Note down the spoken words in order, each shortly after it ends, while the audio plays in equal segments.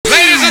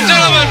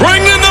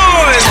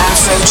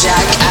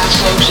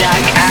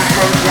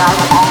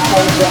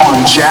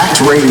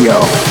Jacked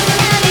Radio.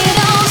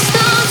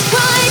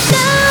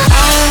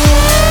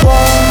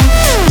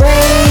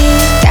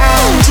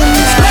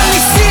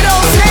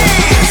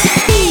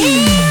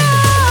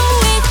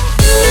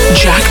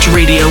 Jacked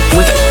Radio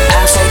with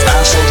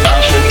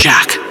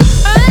AFROJACK.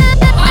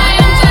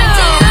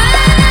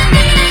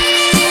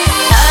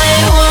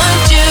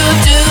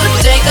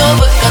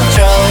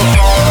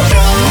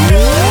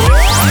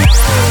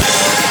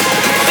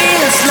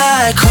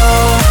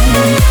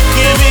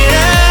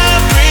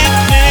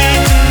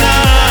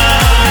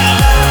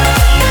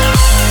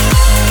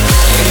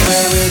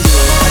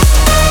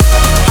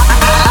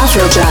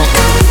 AFROJACK.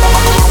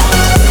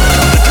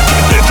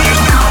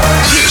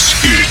 This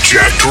is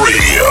Jacked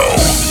Radio.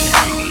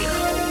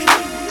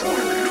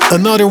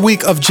 Another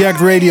week of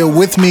Jacked Radio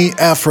with me,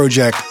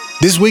 AFROJACK.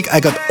 This week I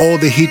got all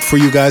the heat for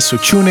you guys, so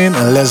tune in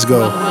and let's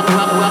go.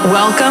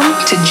 Welcome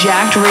to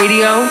Jacked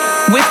Radio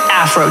with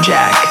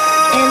AFROJACK.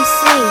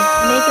 MC,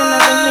 make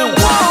another hit.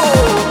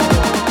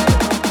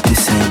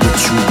 This ain't what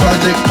you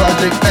want.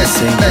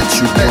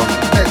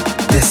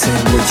 This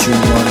ain't what you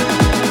want.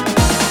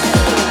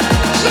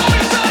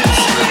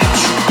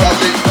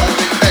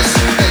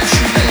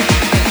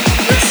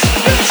 This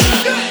ain't what you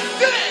want.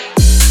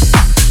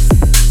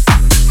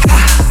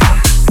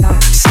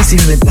 Sissy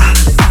me back.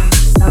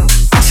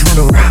 What you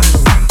wanna rap?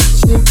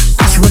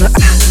 What you wanna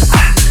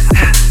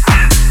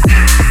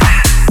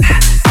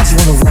what you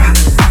wanna rap?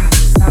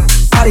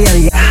 Body out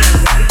of ya.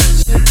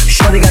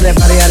 Shorty got that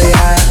body out of ya.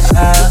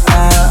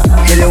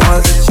 Hit it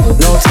once,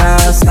 no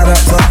time. Start up,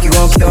 fuck, you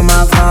gon' kill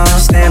my palm.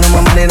 Stand on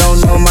my money, don't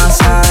know my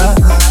side.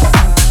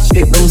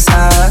 Pick them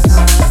sides,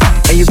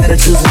 and you better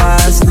choose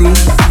wisely.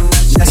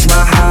 That's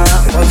my high.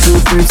 1, 2,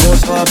 3, 4,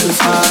 5,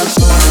 5.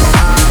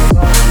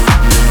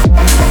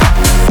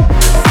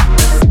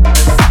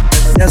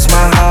 That's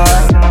my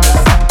heart.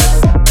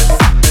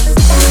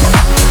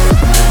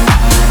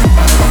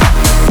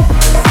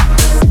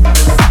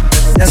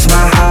 That's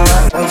my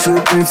heart. 1, 2,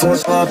 3, 4,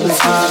 5,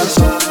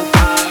 5.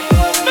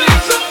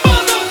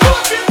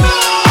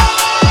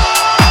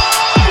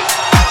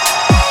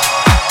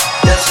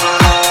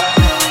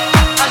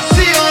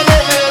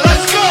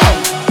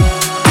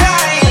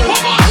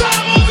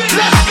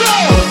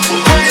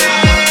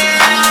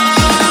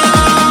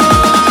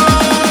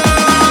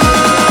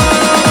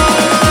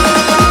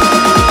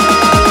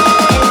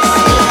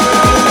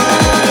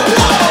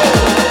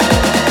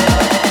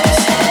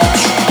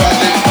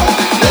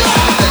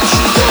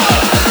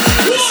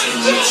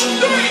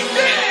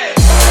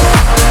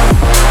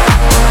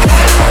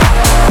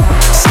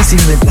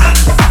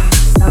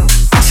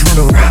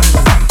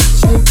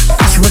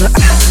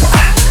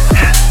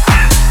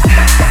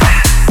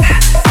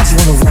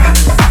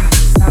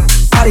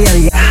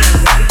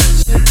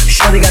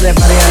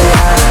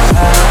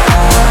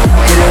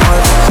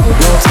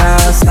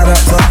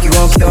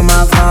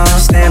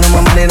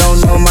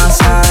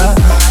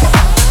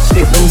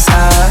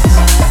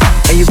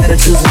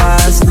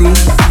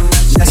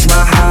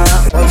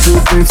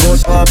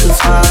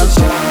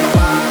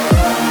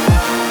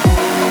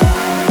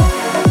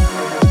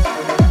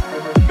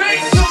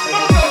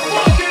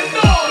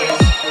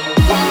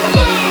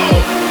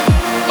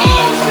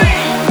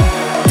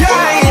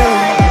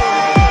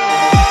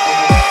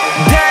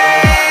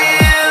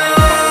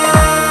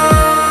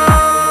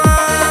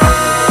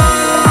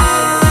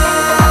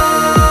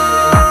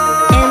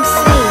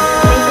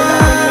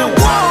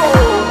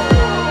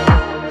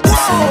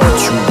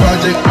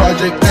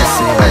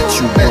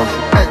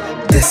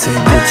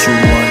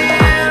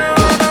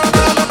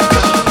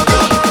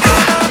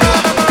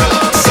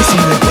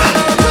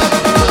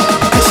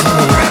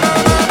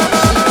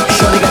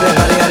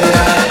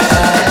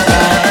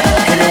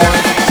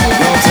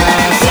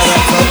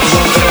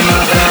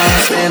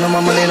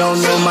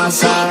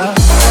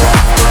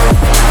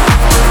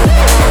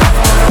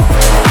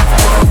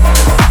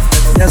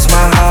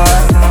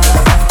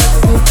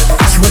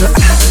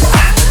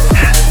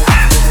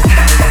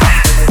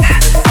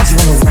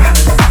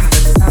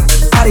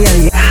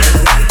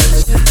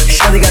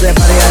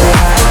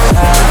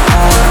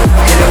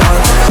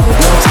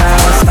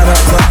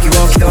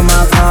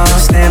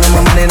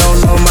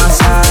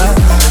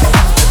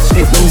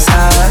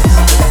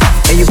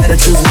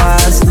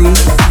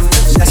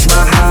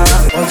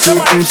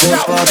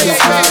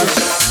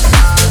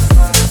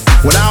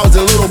 When I was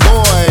a little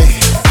boy,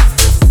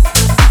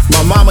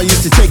 my mama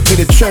used to take me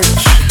to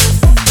church.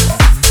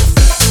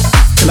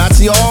 And I'd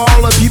see all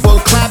the people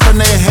clapping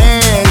their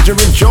hands and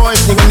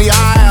rejoicing in the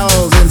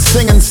aisles and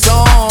singing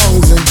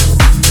songs. And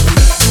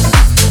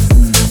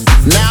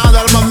now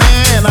that I'm a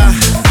man,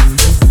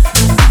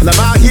 and I'm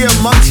out here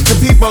amongst the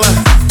people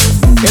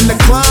in the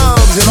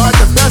clubs and at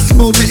the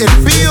festivals, it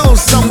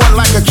feels somewhat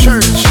like a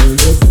church.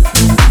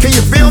 Can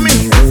you feel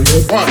me?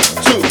 1,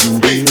 2,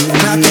 3.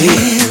 Clap your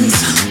hands.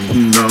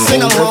 No.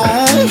 Sing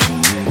along.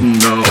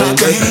 No. Clap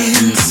your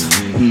hands.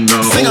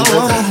 No. Sing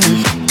along.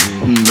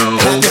 No.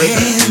 Clap your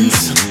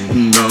hands.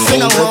 No.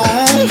 Sing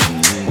along.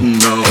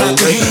 No. Clap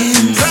your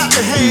hands. Clap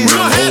your hands.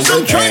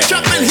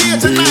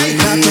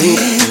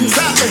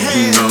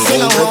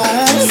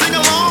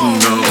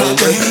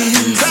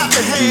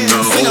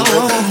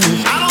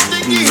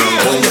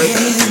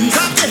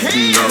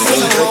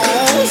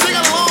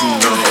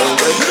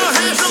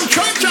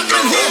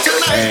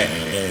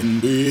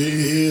 And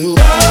we'll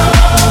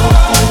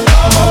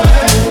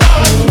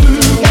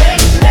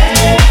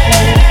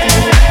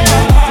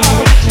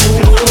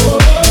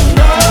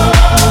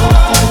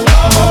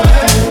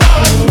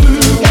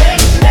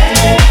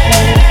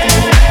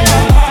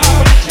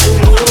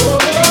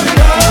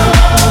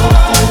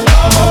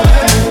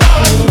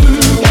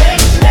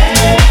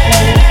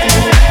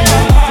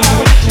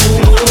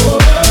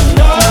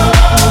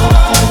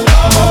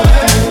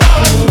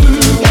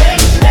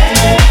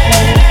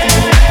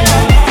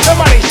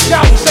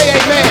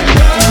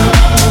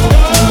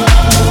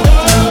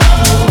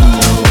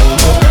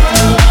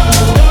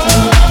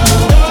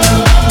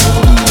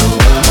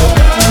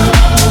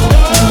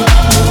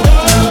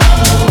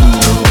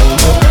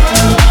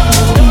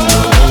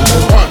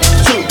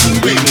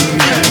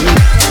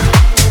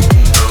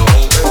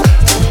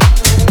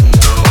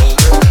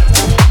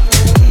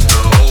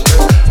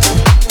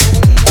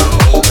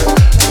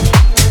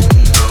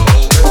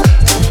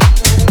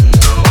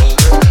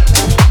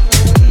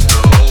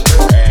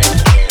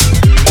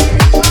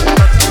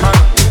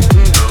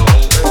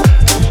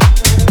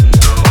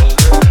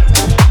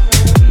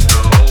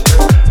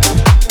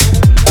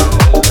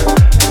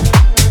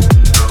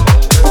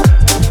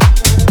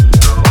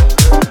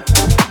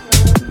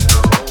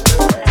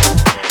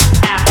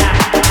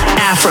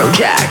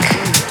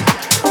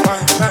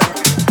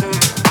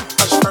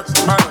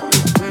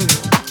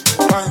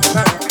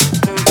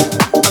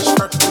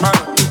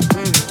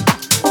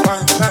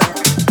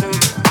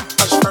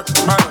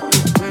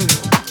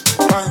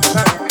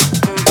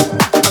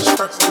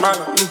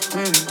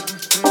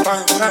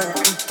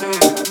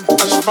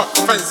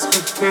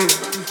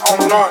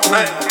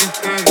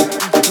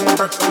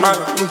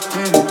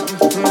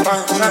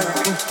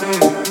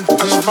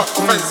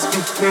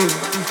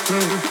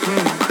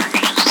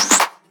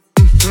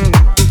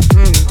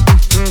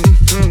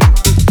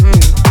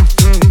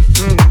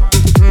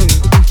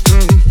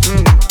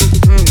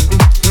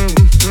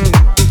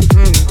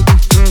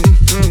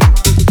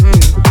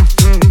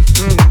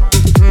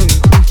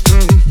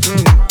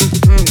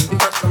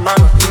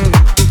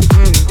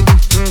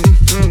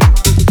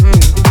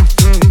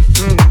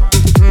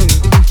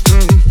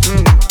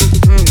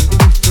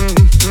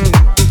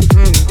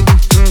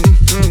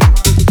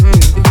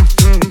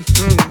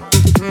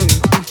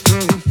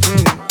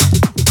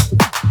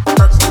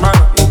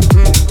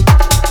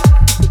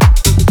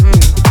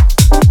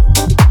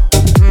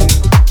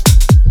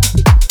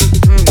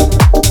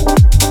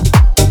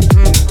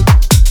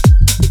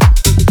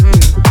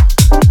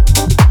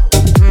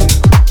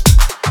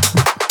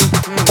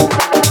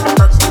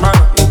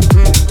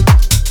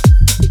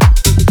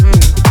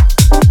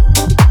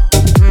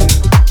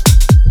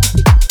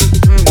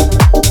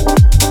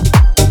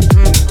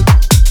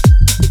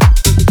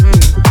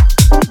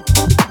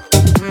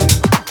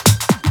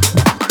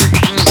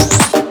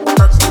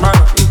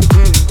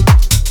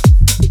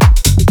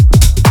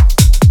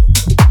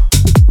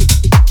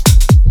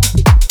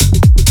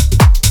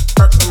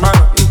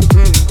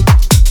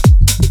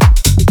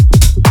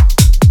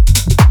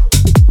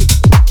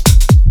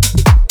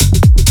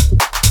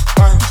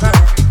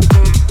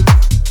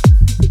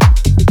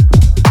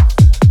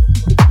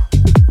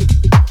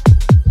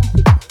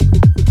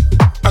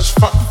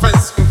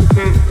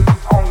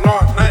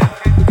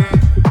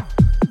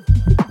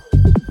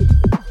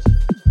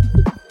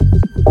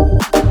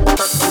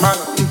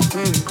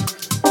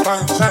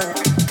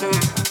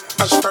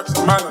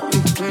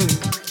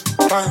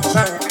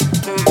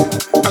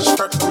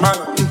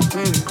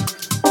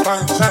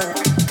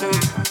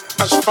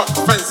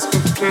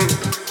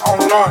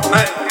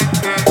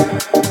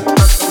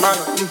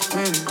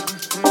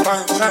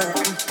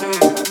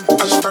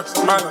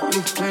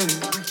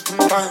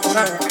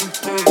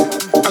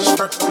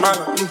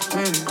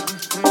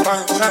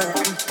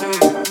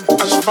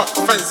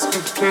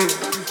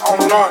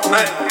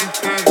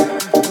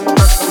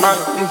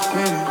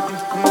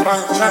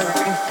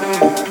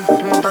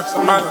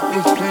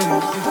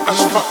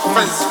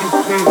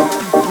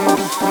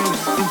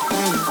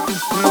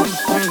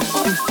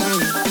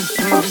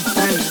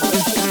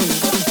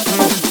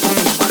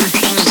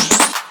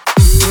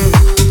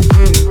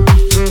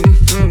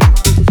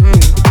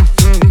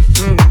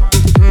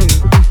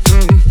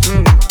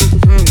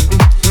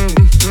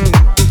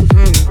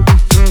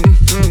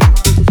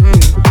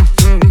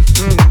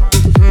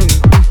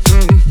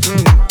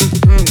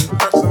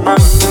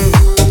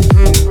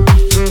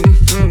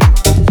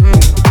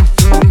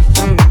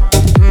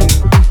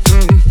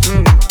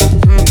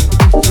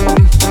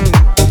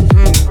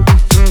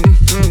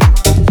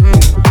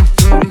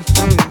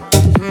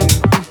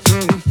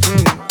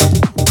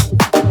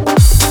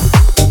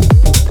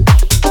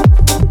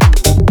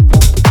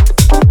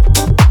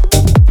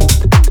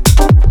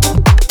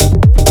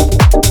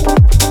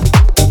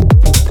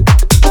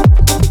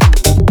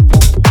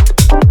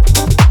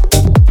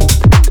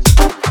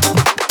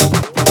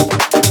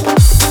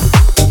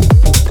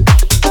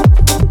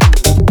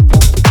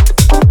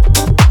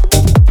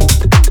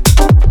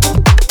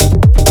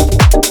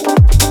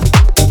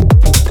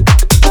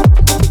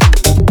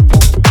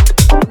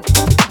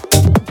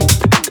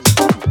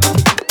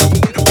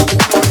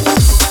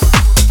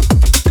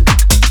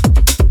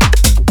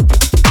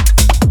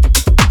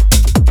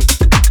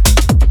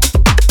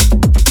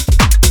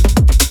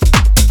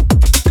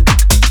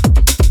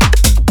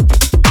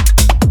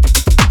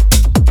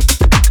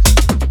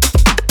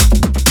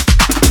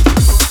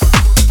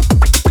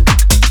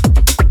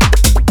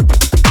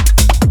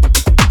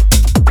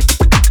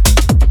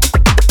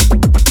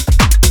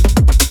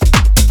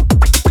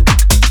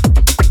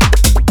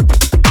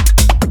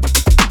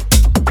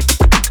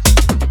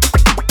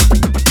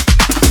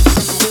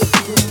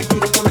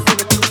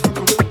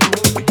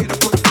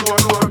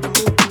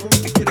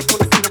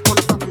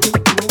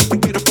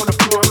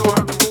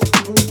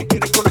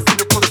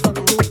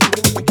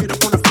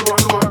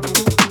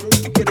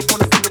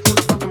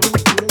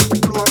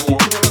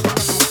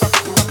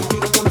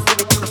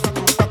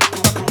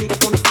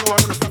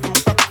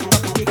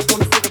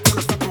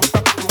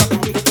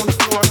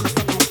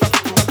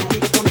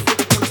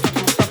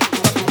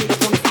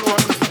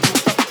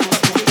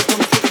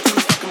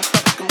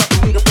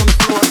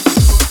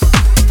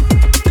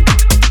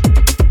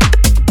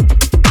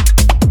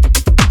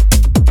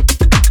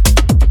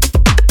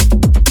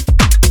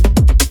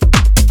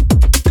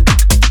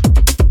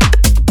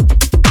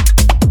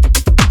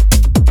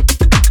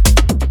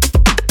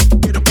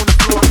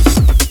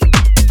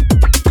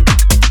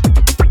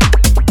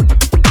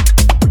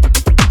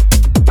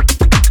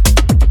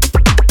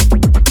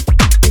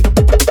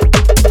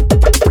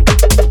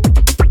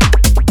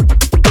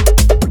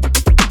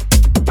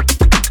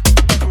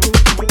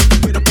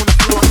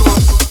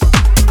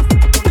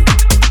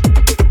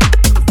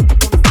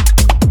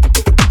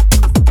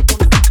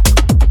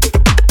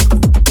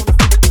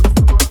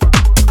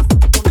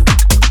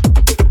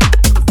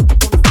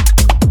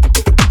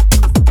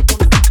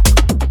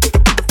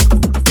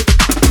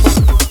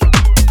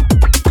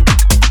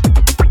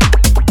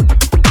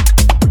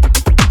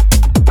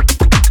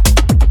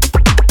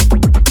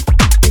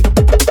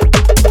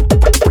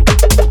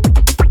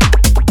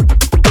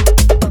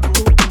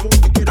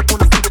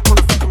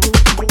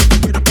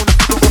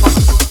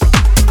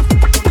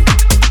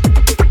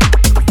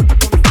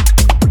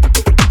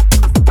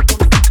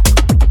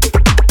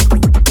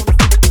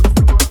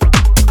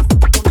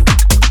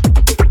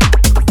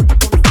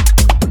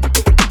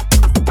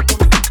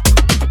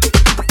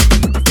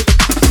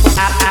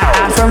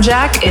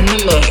AFROJACK in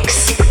the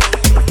mix.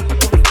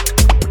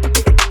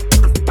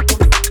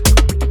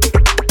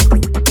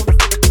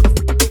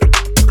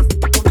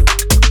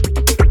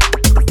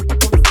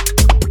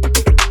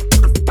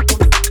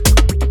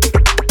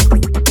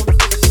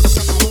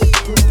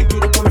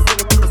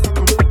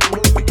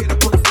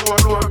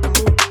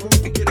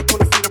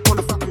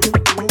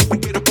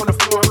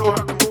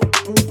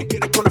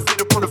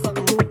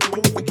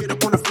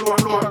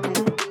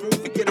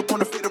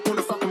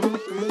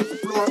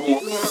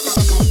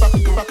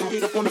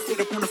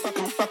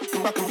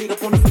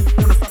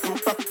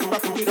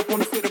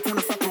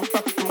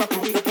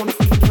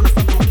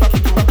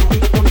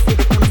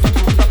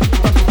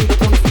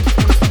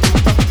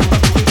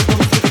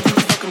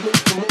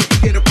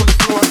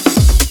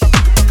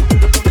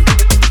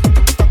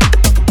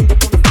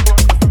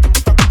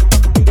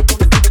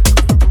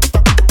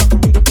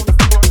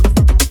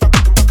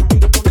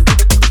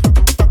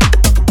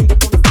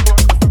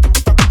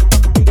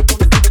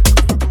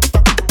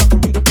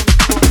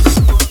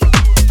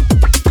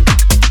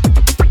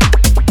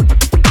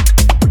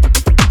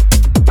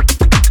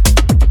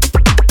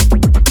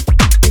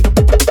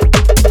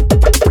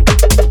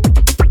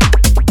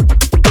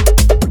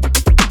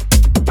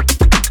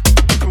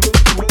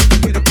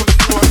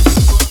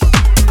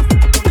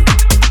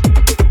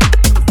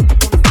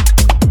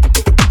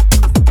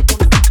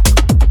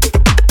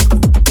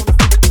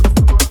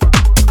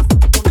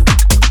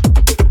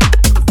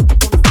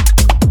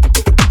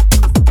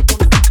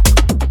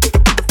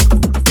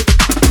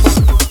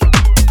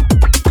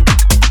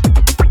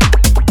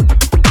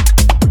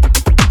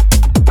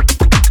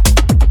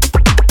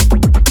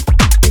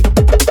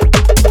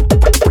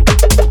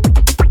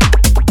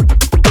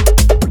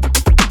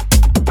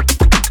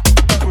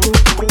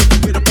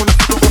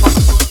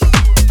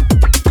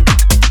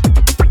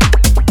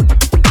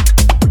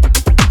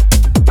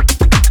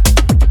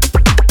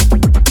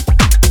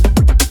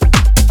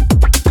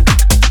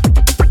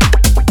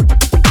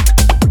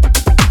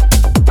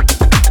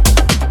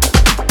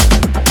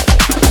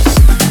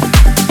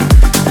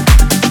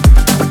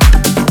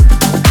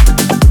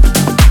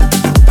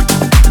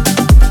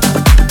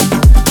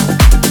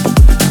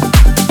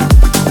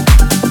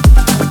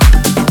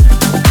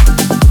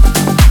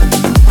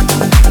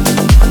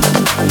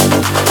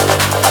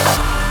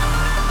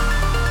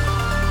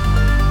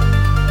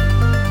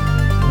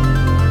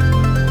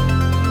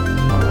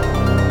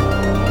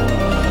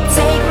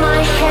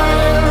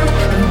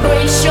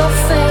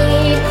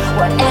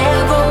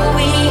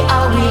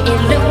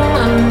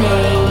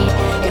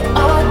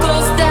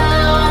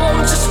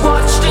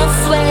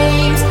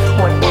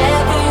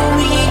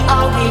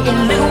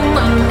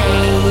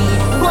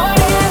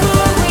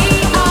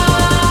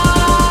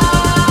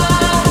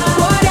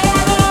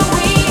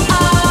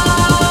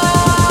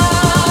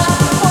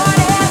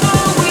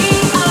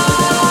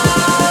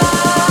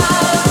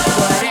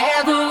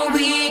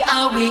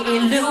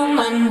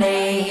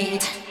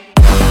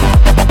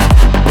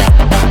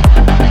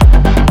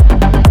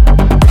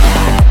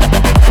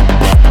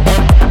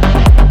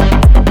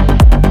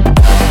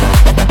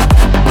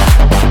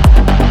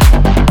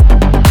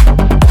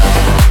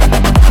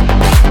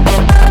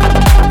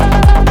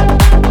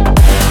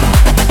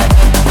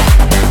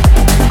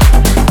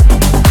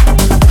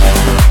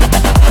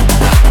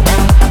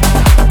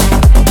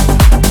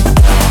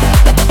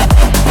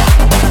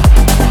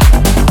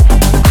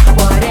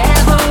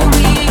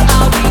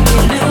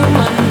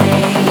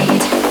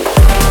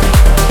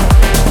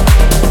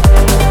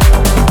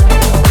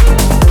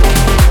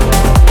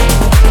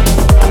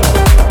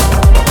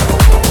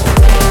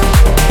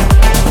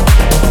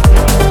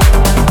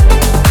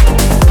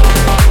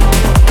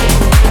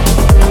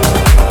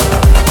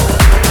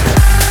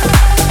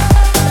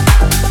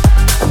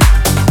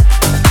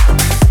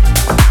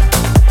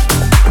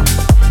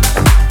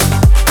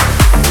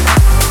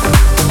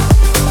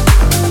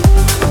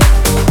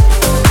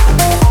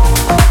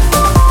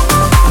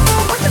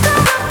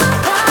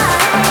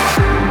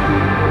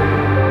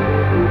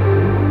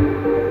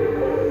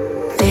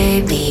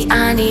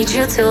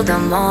 Till the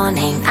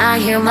morning, I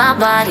hear my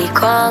body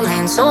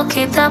calling. So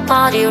keep that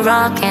body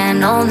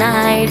rocking all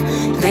night.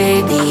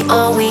 Baby,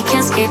 oh, we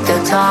can skip the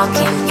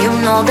talking. You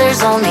know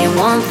there's only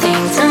one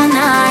thing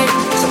tonight.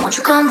 So won't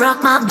you come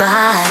rock my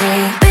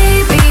body?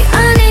 Baby,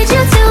 I need you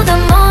till the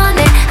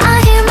morning.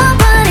 I hear my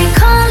body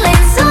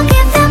calling. So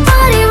keep that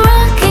body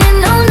rocking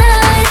all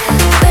night.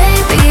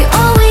 Baby,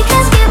 oh, we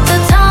can skip the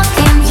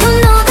talking. You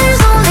know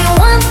there's only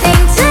one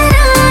thing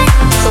tonight.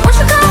 So won't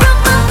you come rock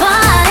my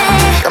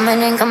body?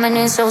 Coming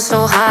in so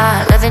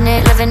hot. Living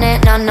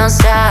it,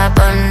 non-stop.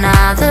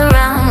 Another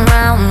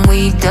round,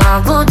 we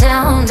double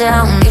down.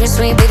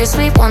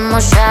 Bittersweet, one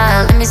more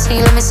shot. Let me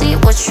see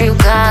what you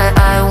got.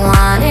 I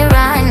want it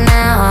right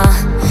now,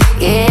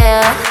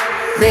 yeah.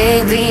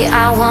 Baby,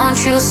 I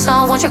want you,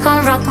 so won't you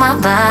come rock my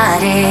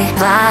body.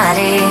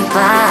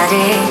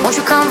 Won't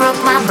you come rock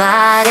my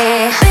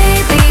body?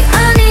 Baby,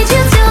 I need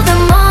you till the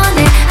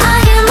morning.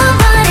 I hear my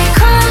body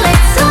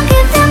calling, so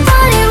keep that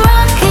body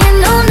rocking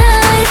all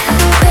night.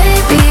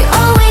 Baby,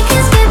 oh, we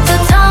can skip the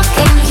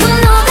talking. You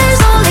know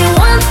there's only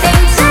one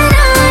thing to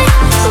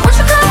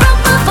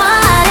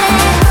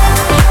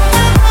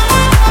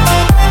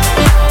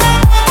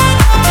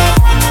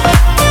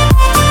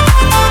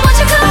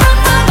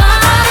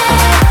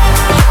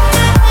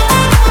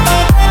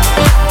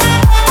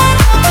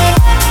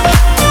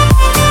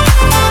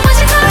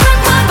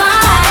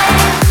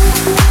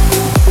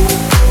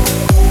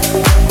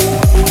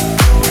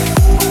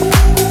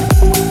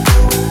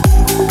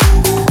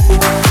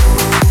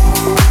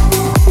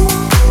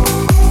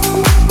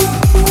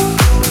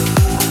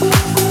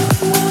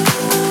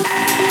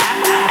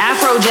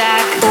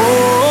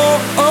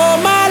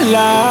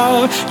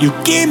You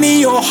give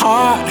me your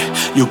heart,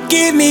 you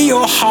give me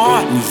your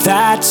heart, and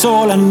that's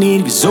all I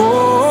need. 'Cause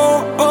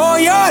oh,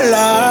 your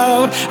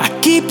love, I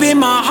keep in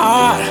my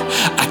heart,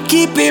 I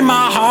keep in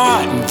my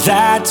heart, and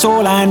that's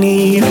all I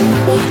need.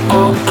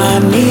 All I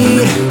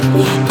need,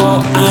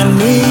 all I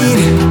need,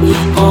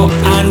 all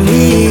I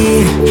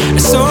need,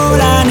 that's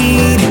all I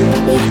need.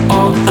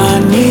 All I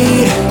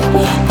need,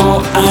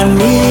 all I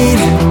need,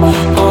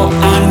 all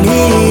I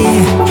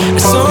need,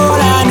 that's all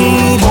I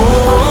need.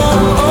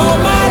 Oh,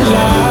 my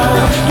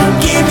love, you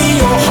give me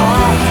your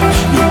heart,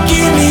 you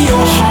give me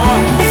your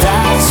heart,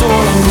 that's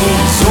all I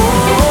need. So,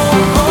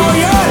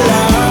 your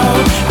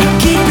love, I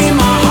keep in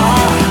my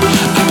heart,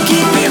 I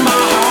keep in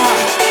my heart,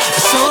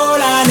 that's all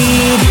I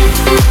need.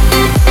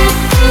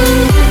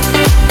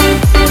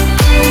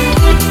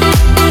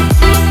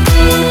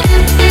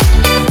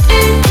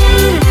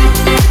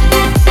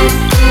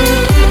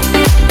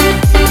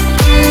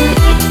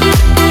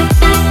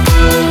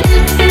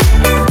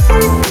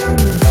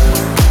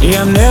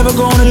 Yeah, I'm never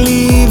gonna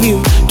leave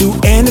you, do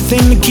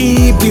anything to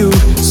keep you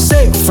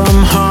safe from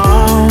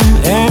harm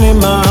and in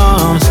my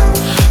arms.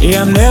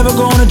 Yeah, I'm never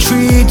gonna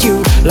treat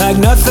you like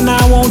nothing,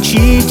 I won't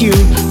cheat you.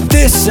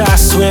 This I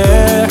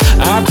swear,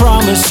 I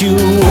promise you.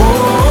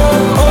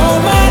 Oh,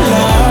 my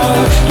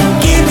love, you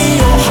give me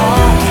your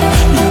heart,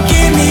 you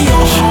give me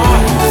your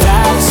heart,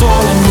 that's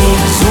all I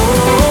need. So,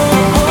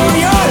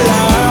 your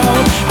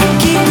love, I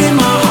keep in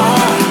my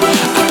heart,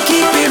 I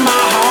keep in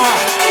my heart,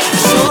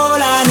 that's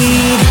all I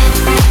need.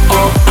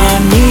 All I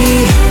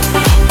need,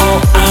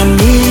 all I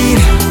need,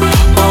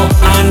 all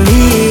I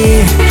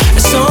need,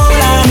 that's all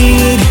I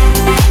need.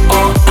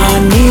 All I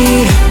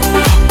need,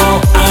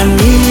 all I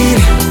need,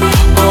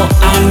 all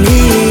I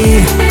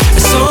need,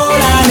 that's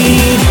all I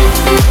need.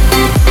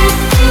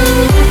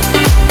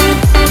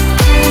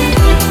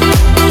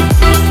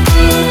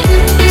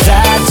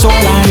 That's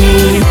all I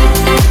need.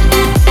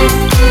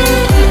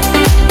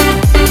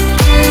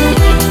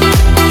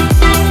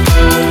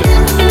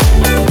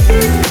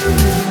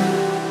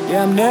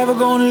 Yeah, I'm never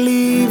gonna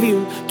leave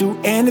you, do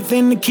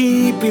anything to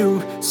keep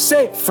you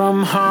safe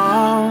from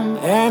harm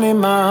and in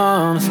my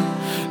arms.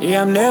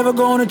 Yeah, I'm never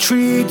gonna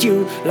treat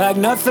you like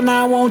nothing,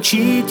 I won't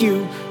cheat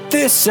you.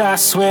 This I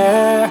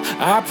swear,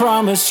 I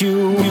promise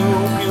you.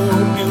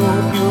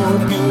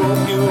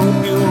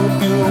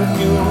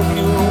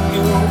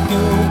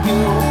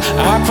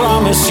 I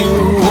promise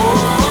you.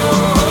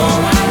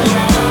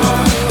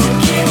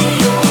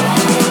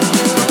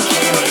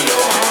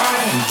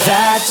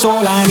 That's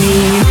all I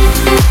need.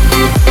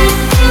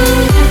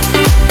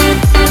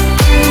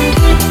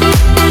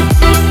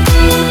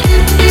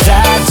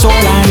 That's all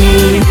I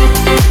need.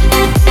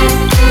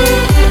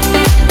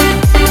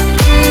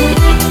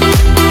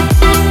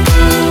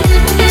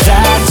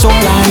 That's all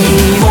I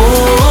need.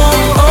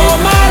 Oh,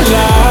 my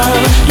love,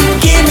 you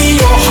give me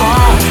your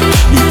heart,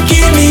 you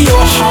give me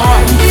your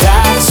heart,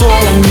 that's all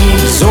I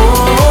need. So,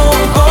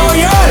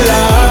 your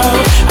love,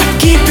 I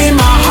keep in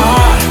my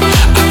heart,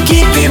 I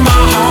keep in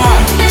my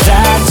heart,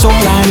 that's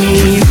all I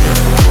need.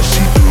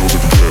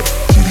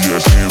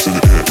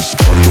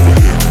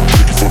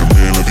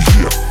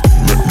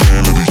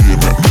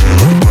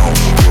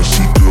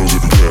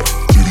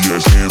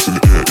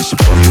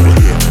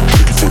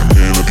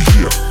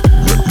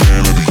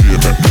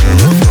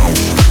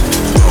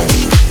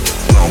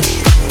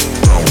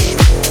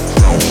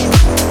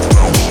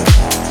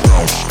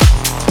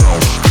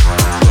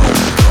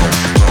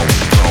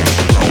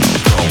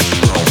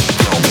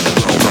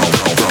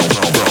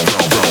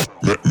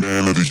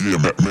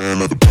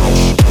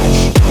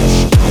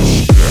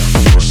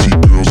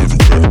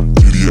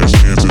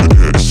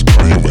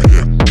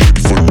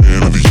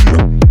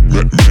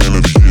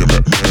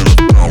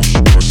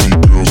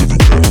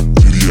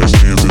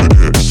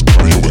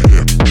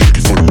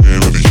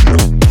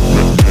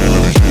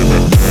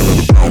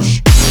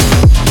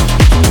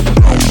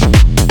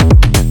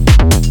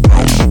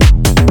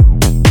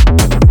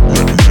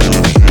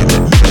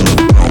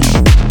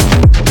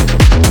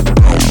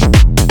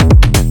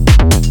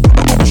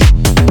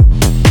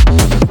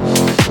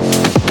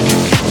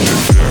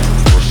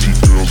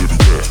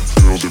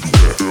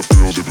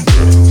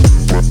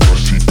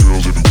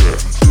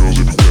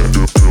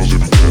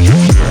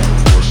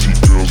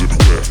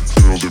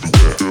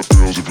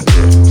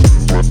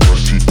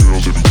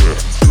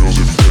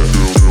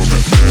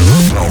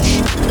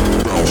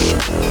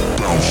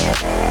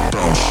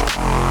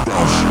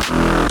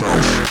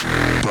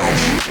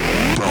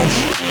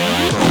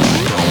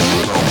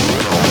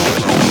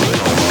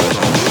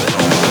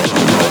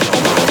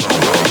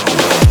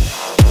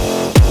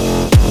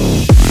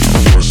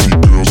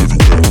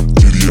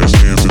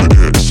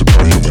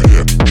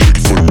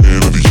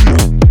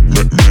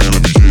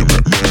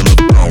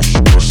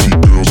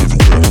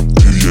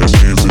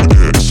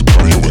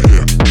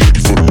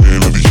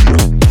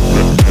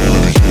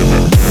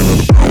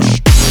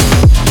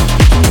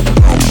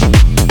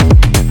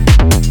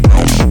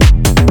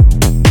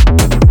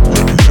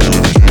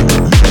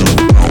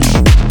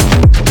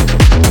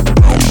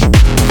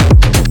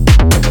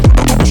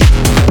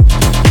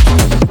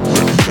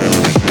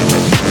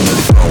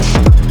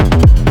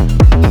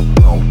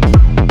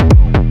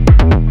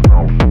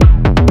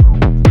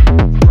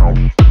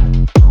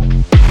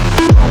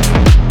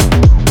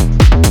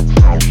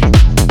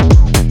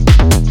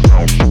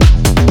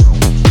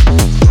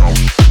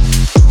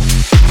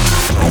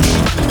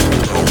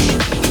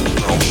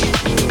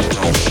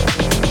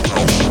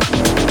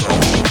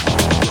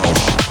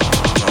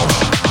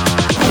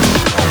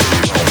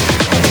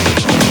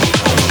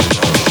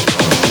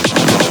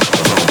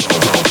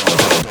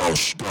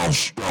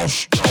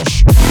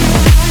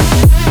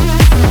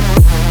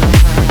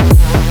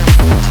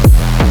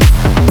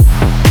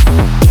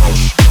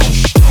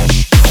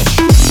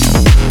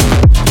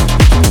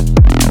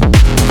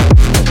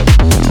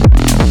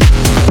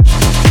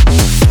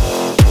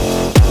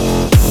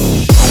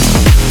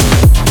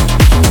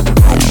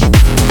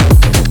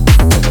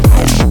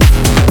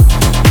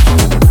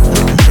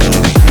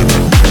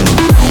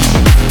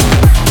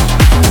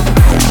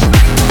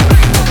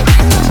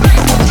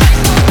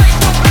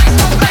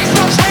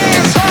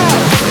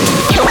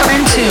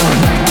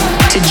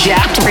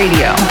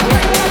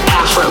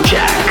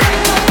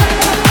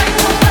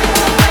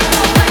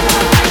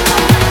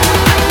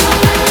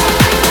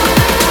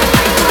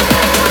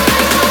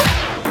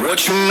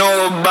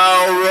 know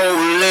about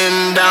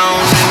rolling down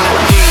in the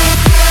deep?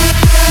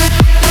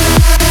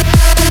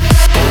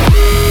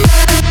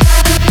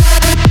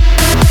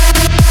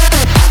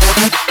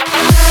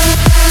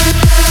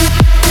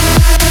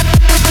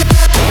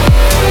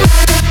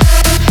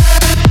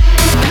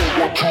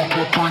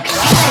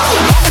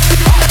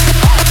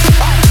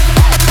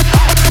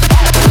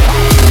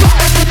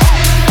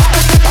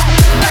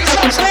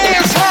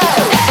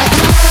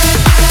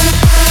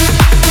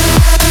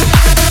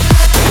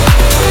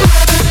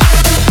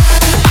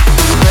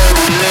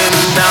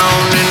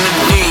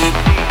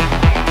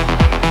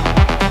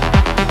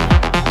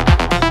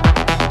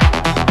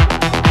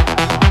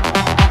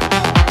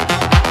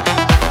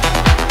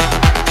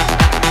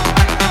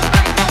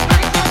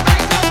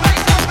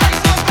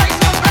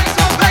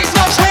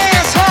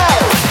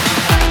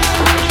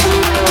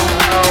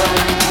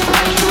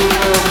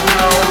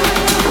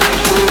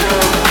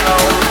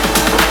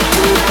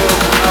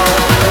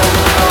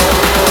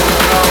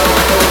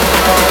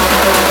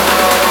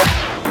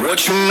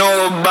 What you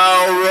know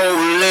about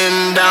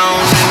rolling down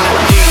in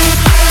the deep?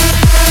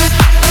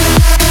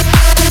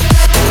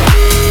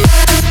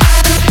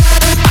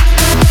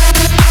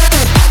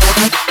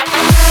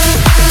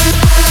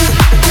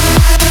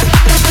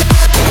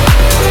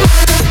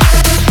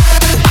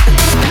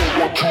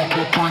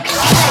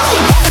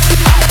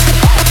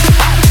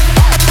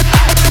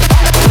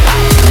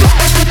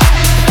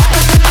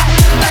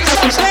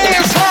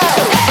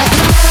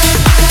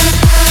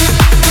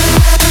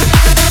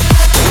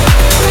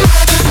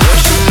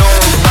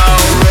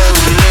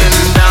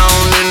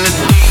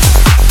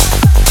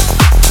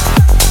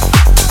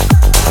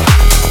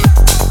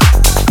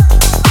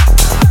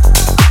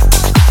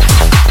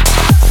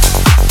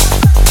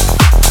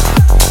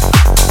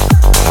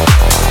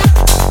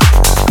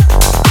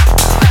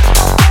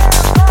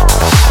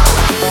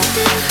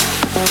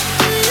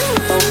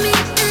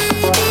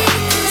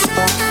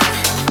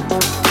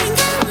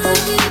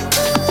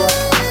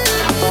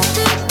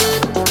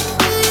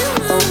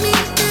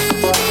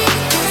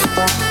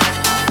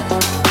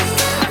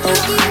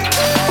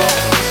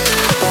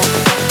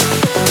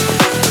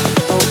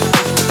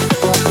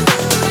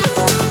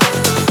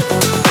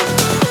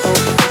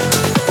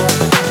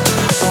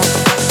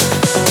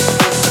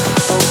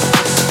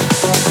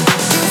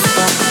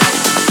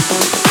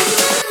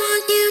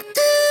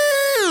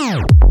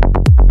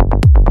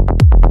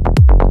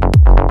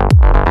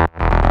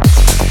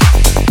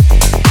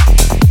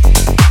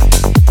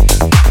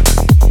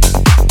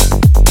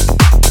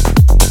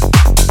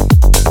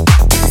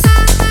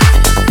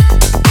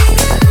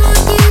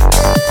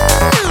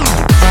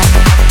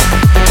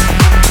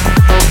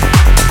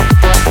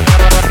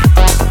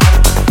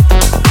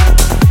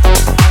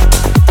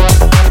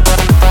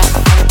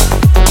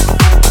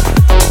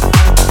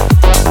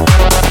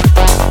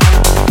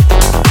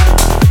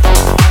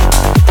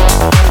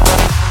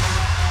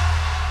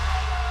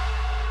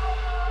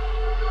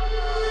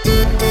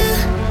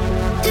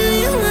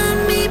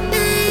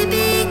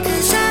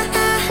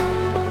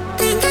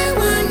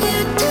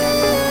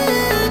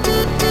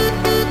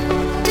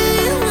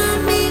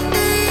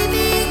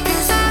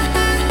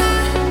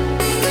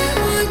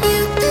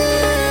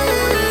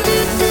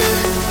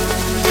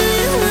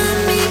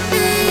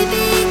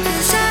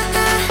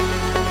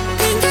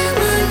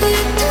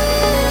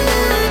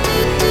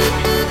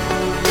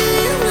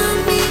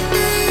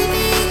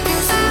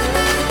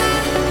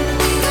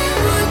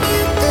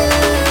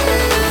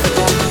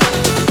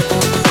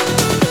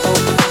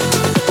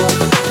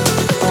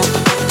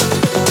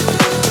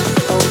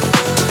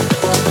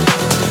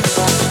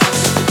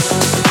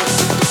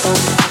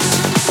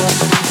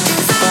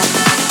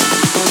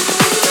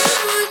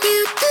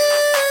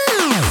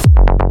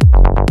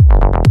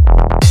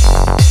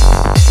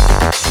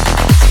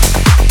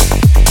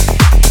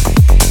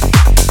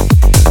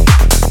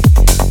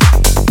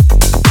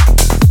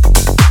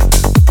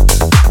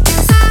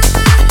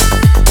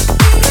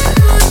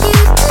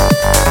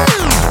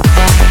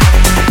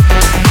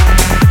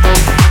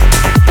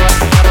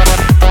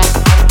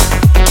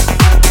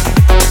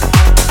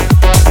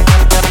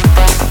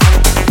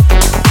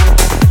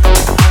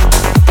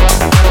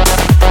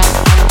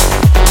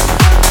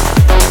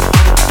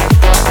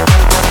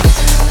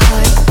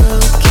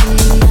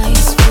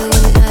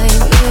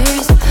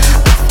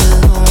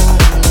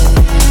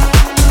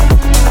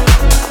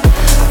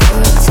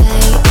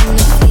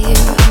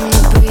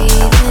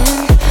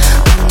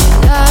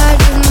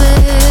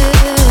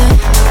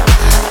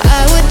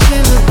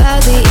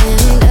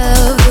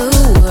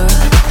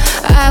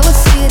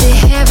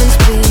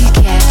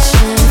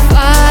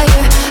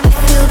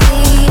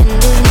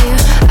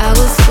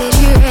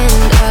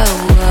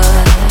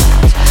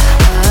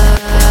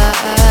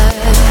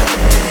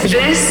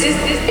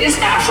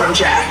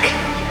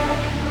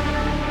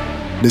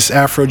 This is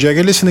AFROJACK.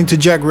 You're listening to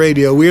Jack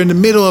Radio. We're in the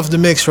middle of the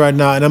mix right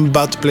now, and I'm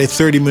about to play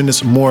 30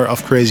 minutes more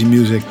of crazy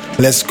music.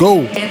 Let's go!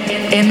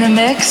 In the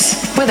mix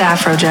with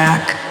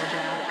AFROJACK.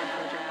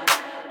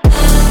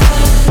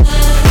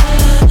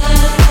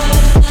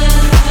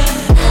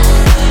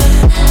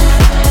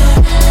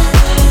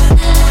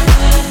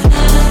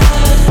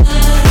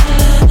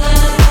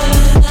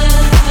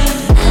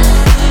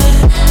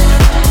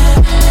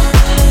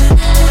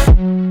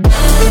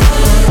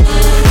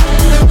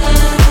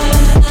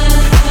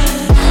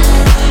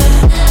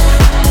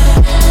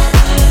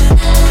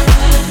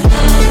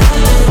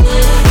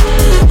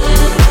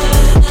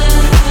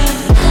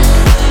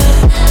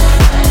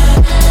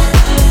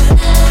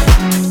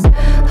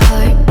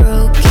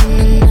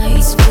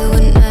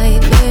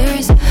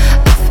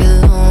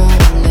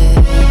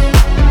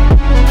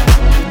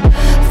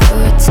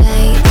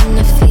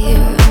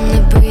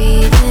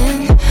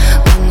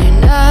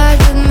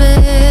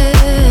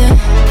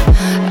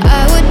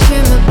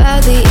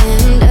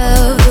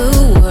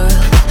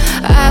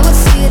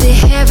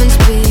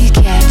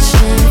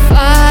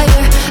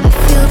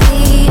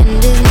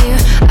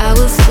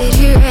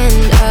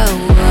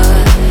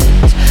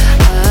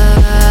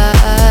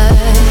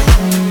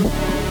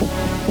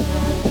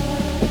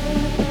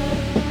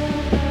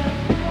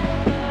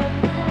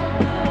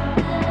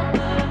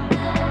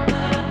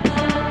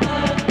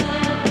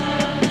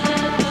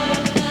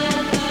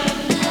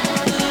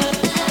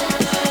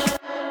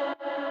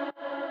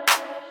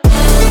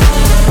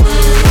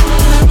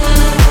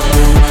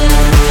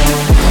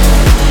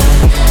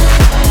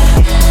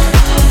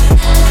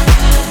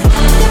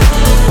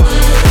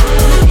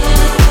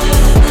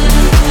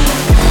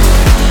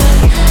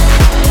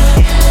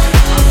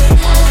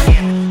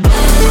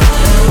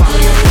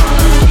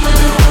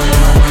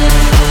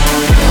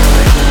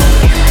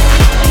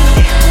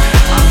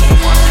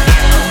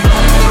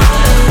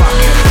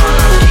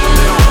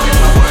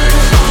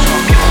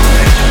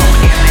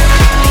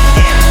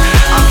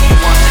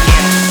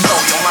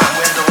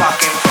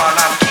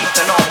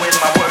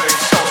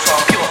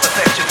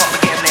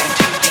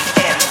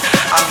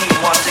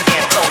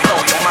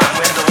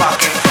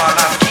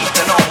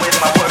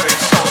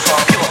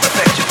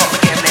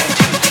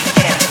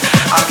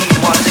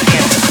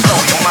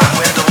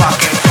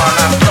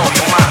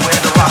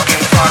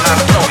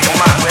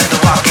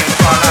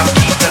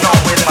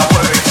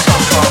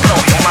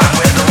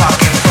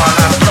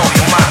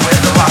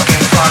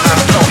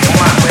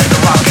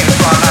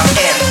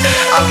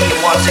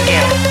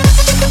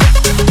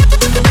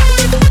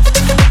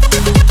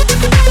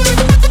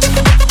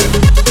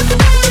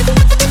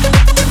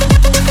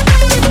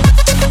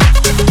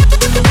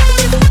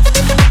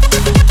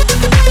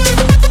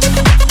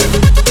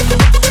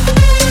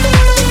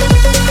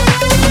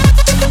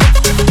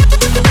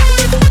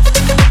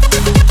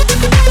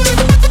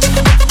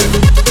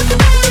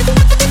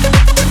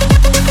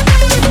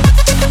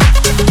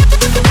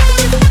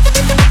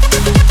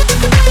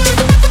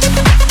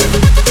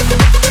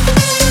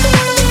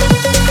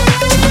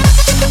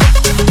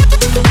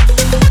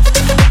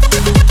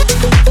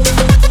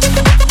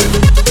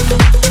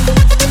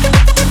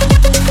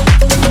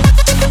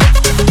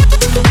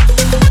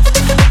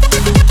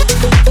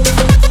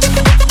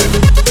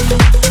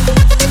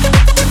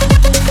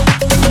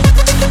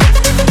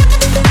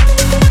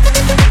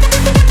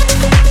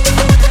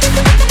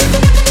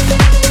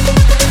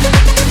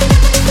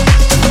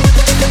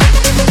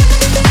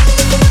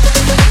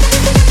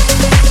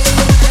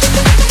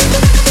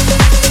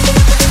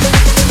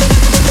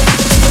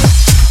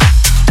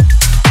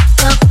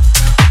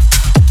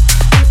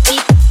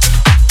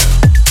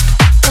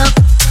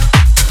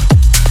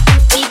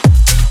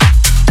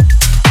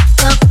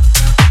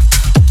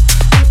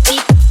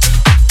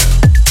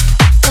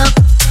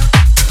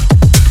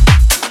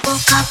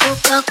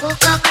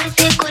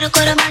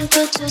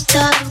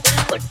 చూస్తారు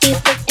పొట్టి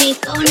పొట్టి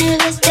కౌను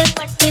వేస్తే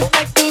పట్టి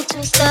పట్టి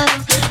చూస్తారు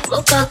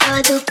ఒక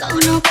కాదు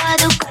కౌను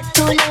కాదు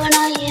కట్టులోన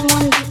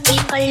ఏముంది మీ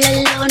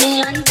కళ్ళల్లోనే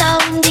అంతా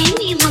ఉంది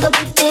మీ మగ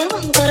బుద్ధే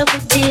వంకర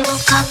బుద్ధి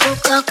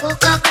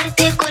కోక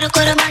కడితే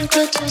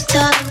కొరకొరమంటూ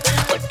చూస్తారు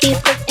పొట్టి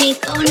పొట్టి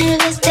కౌను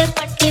వేస్తే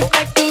పట్టి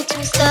పట్టి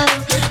చూస్తారు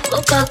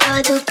ఒక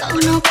కాదు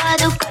కౌను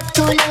కాదు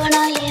కట్టులోన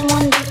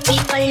ఏముంది మీ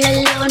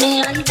కళ్ళల్లోనే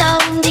అంతా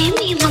ఉంది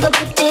మీ మగ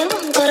బుద్ధే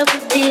వంకర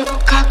బుద్ధి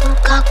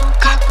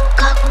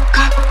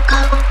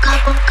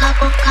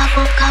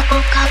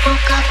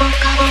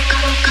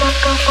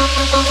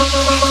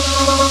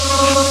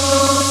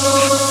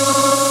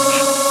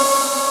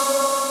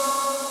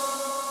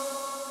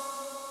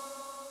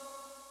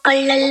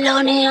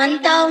కళ్ళల్లోనే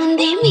అంతా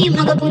ఉంది మీ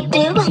మగ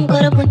బుద్ధి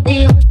వంకర బుద్ధి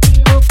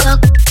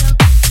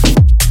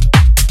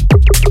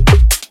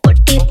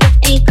పొట్టి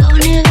పొట్టి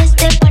కౌను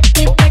వేస్తే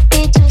పట్టి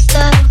పట్టి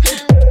చూస్తారు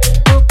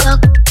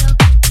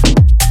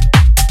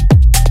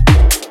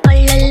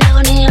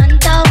కళ్ళల్లోనే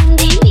అంతా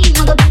ఉంది మీ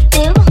మగ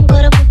బుద్ధి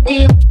వంకర బుద్ధి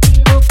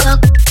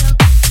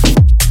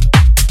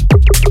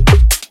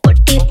పొట్టి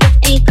పొట్టి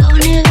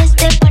కౌను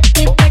వేస్తే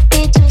పట్టి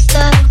పట్టి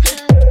చూస్తారు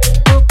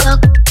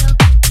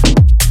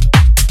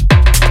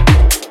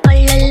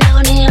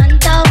కళ్ళల్లోనే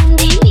అంతా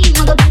ఉంది మీ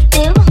మగ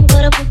బుద్ధి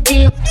వంకర బుద్ధి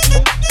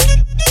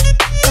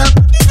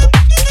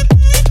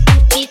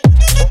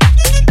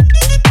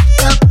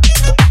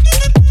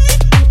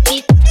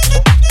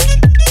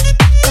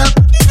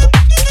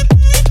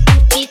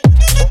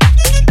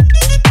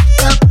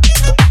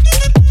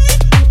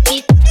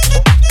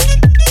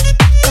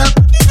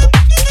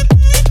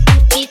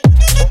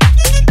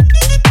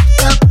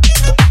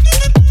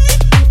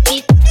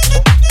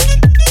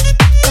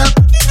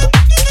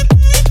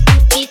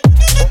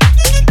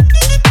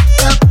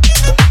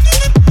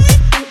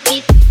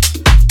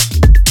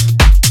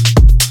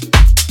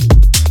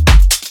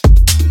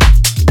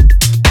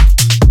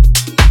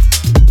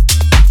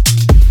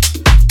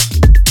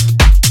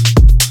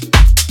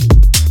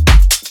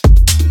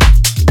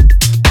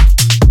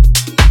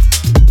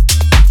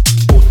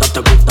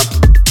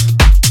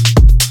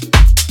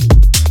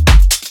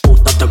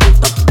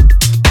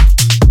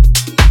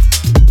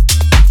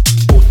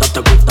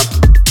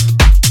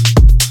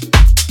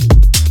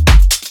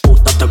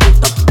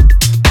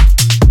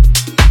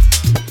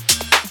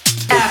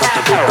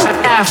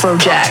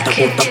AFROJACK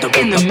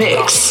in the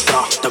mix.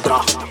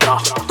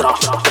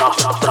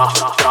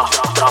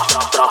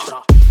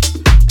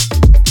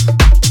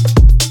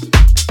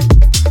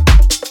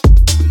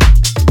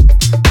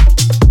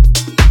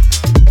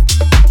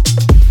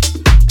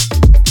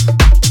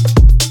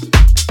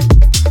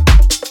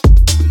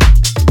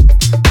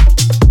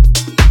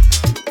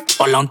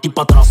 Pa'lante y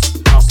pa' atrás,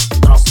 tras,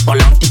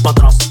 pa'lante y pa'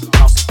 atrás,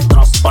 tras,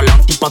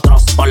 pa'lante y pa'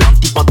 atrás,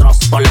 pa'lante y pa' atrás,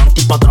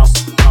 pa'lante y pa' atrás,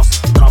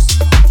 tras.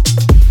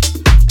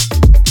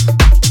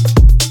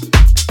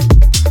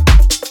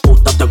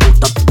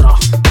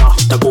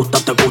 Te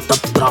gusta,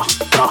 tra.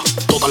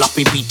 Todas las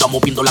pipitas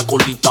moviendo la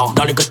colita.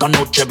 Dale que esta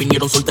noche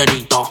vinieron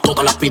solteritas.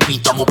 Todas las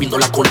pipitas moviendo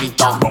la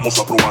colita. Vamos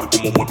a probar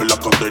cómo mueve la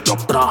cadera.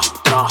 Tra.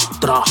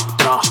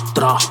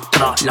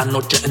 La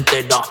noche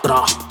entera.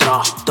 Tra.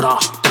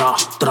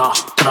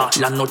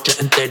 La noche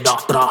entera.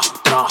 Tra.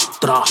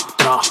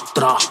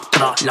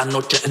 La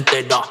noche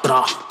entera.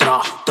 Tra.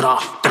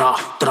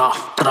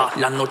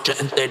 La noche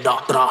entera.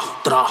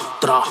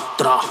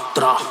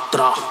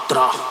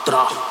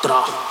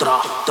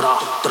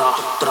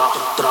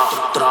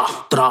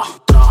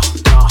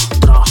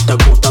 Te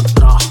gusta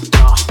tra,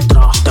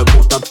 te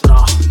gusta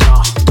tra,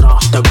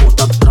 te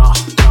gusta tra,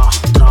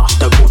 te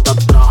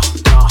gusta tra,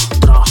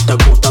 te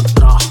gusta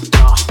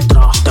tra,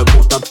 te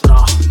gusta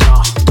tra,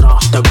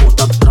 te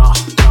gusta tra,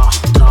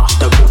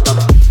 te gusta.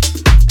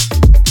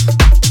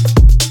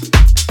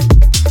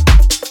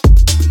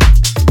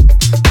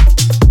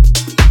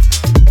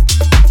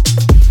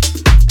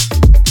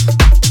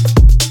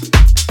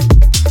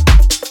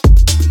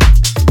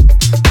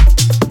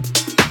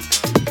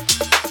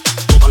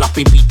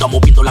 Pipitas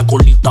moviendo la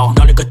colita.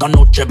 Dale que esta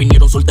noche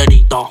vinieron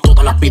solteritas.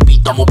 Todas las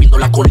pipitas moviendo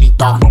la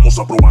colita. Vamos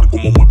a probar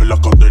cómo mueve la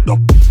cadera.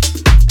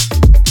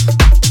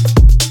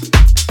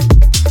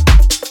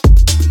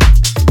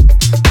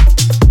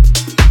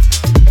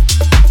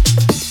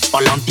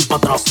 Pa'lante y pa'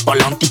 atrás,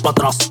 pa'lante y pa'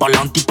 atrás,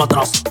 pa'lante y pa'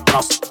 atrás,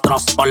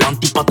 tras,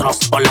 pa'lante y pa' atrás,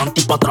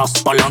 pa'lante y pa' atrás,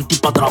 pa'lante y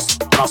pa' atrás,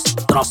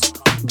 tras.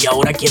 Y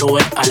ahora quiero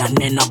ver a las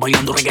nenas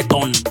bailando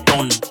reggaetón,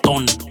 ton,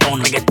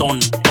 reggaetón,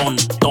 ton,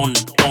 reggaetón, ton,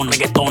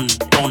 reggaetón,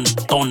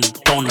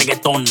 ton,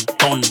 reggaetón,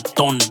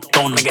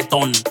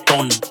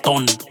 ton,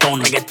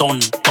 reggaetón,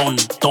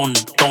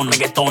 ton,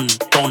 reggaetón,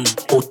 ton.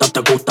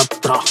 Te gusta,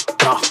 tra,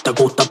 te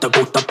gusta, tra,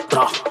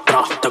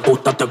 te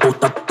gusta, tra,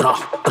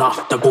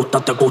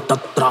 te gusta,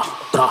 tra.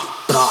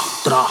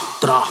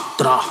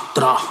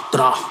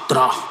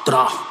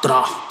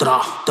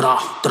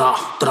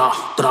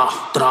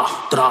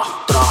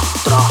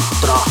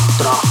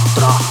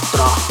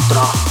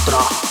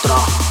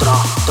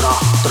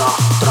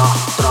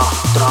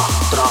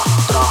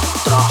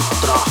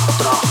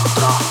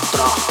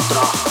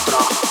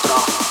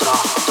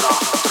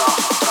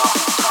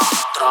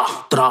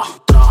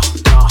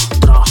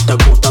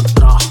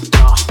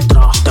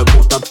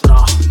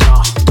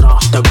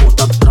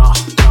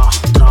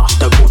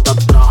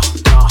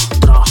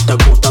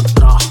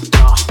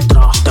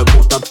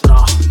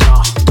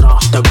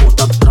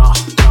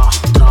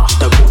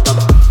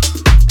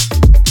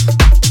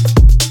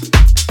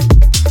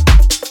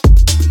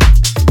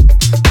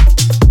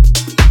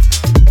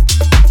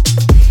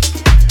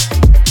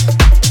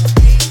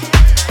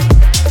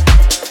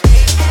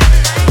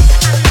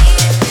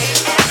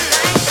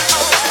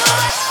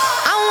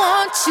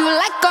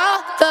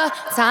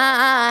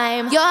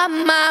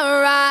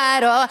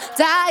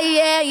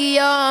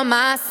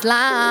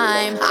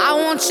 Slime. I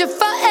want you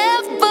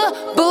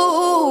forever,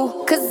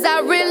 boo. Cause I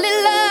really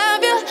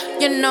love you.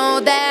 You know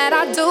that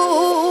I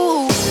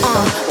do.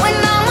 When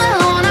I'm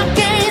alone, I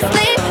can't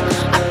sleep.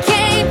 I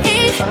can't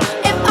eat.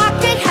 If I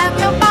can't have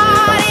your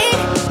body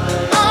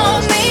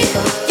on me,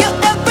 you're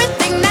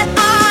everything that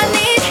I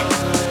need.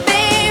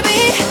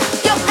 Baby,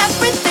 you're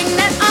everything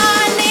that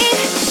I need.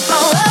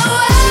 Oh, oh,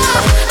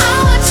 oh. I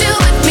want you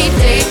with me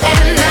day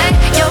and night.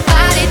 Your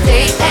body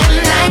day and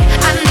night.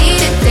 I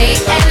need it day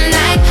and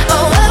night.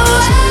 Oh,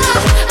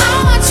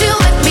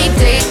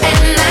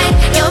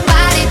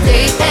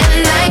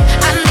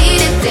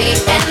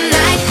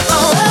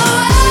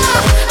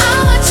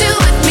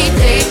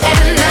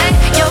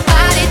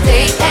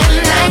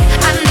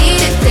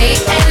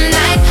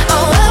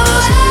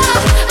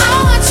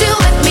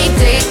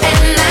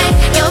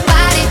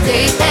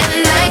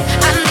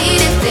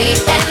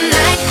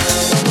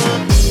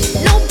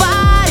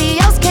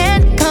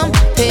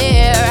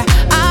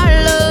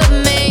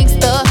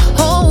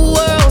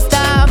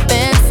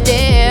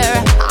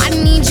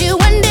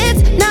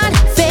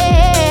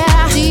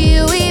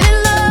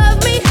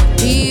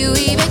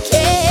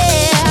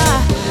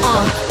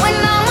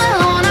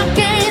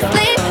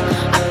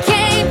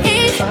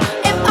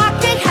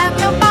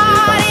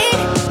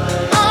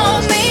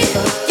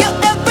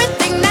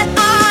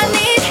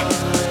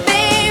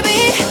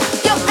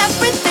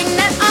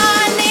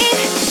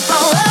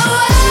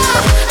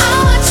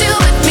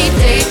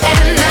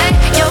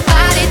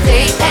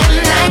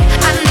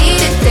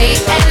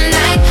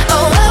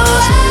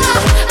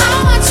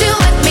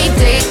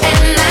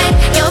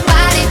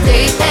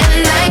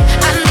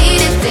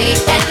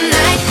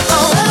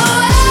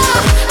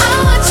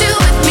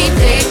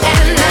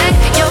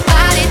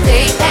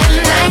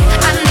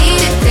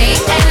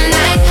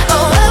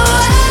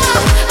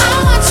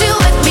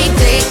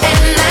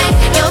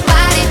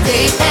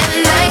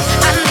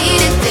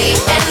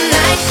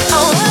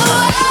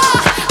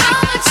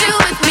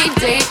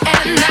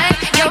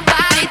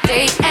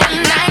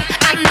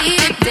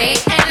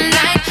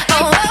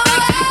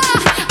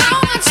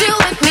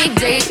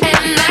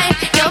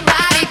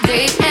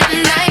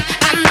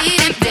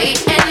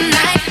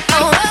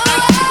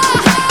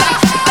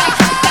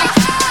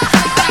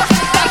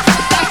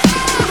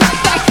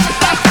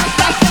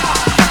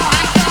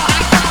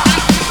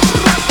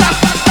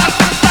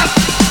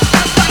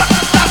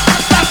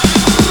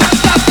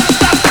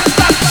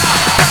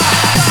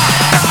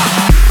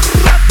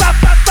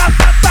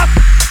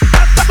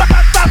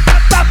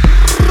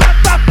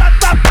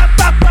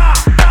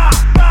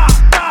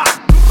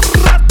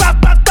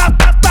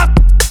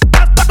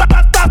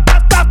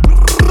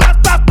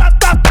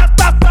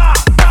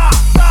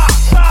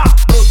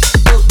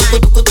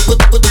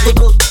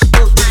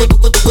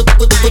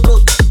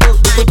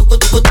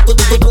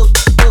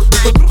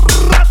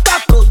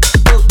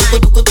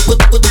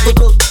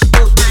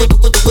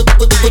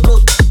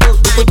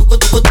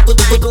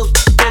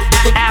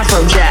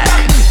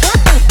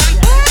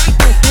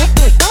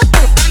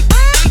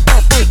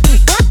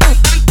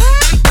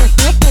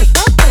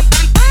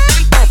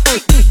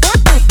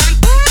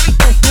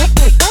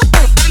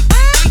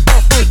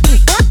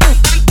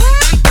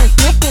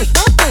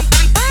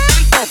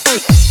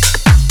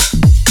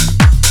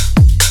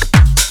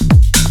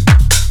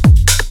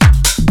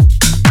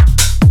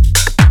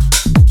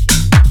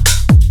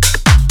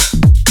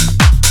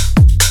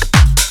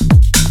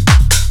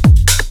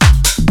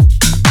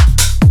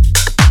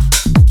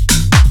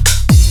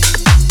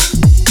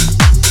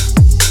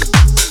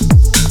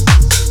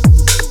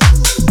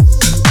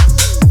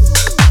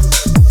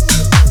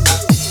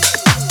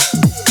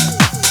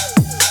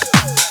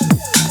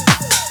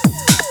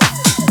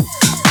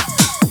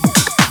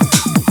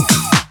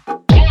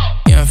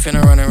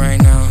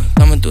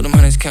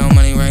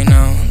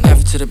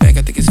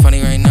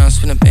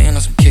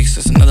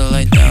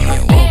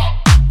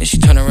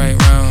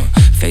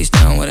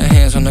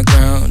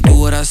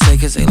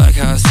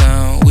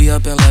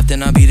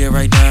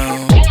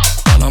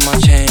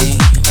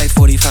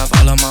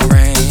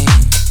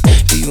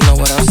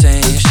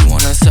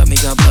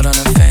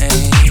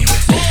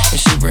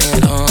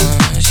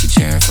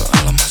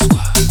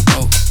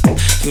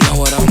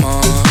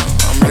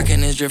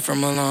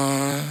 from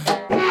Milan.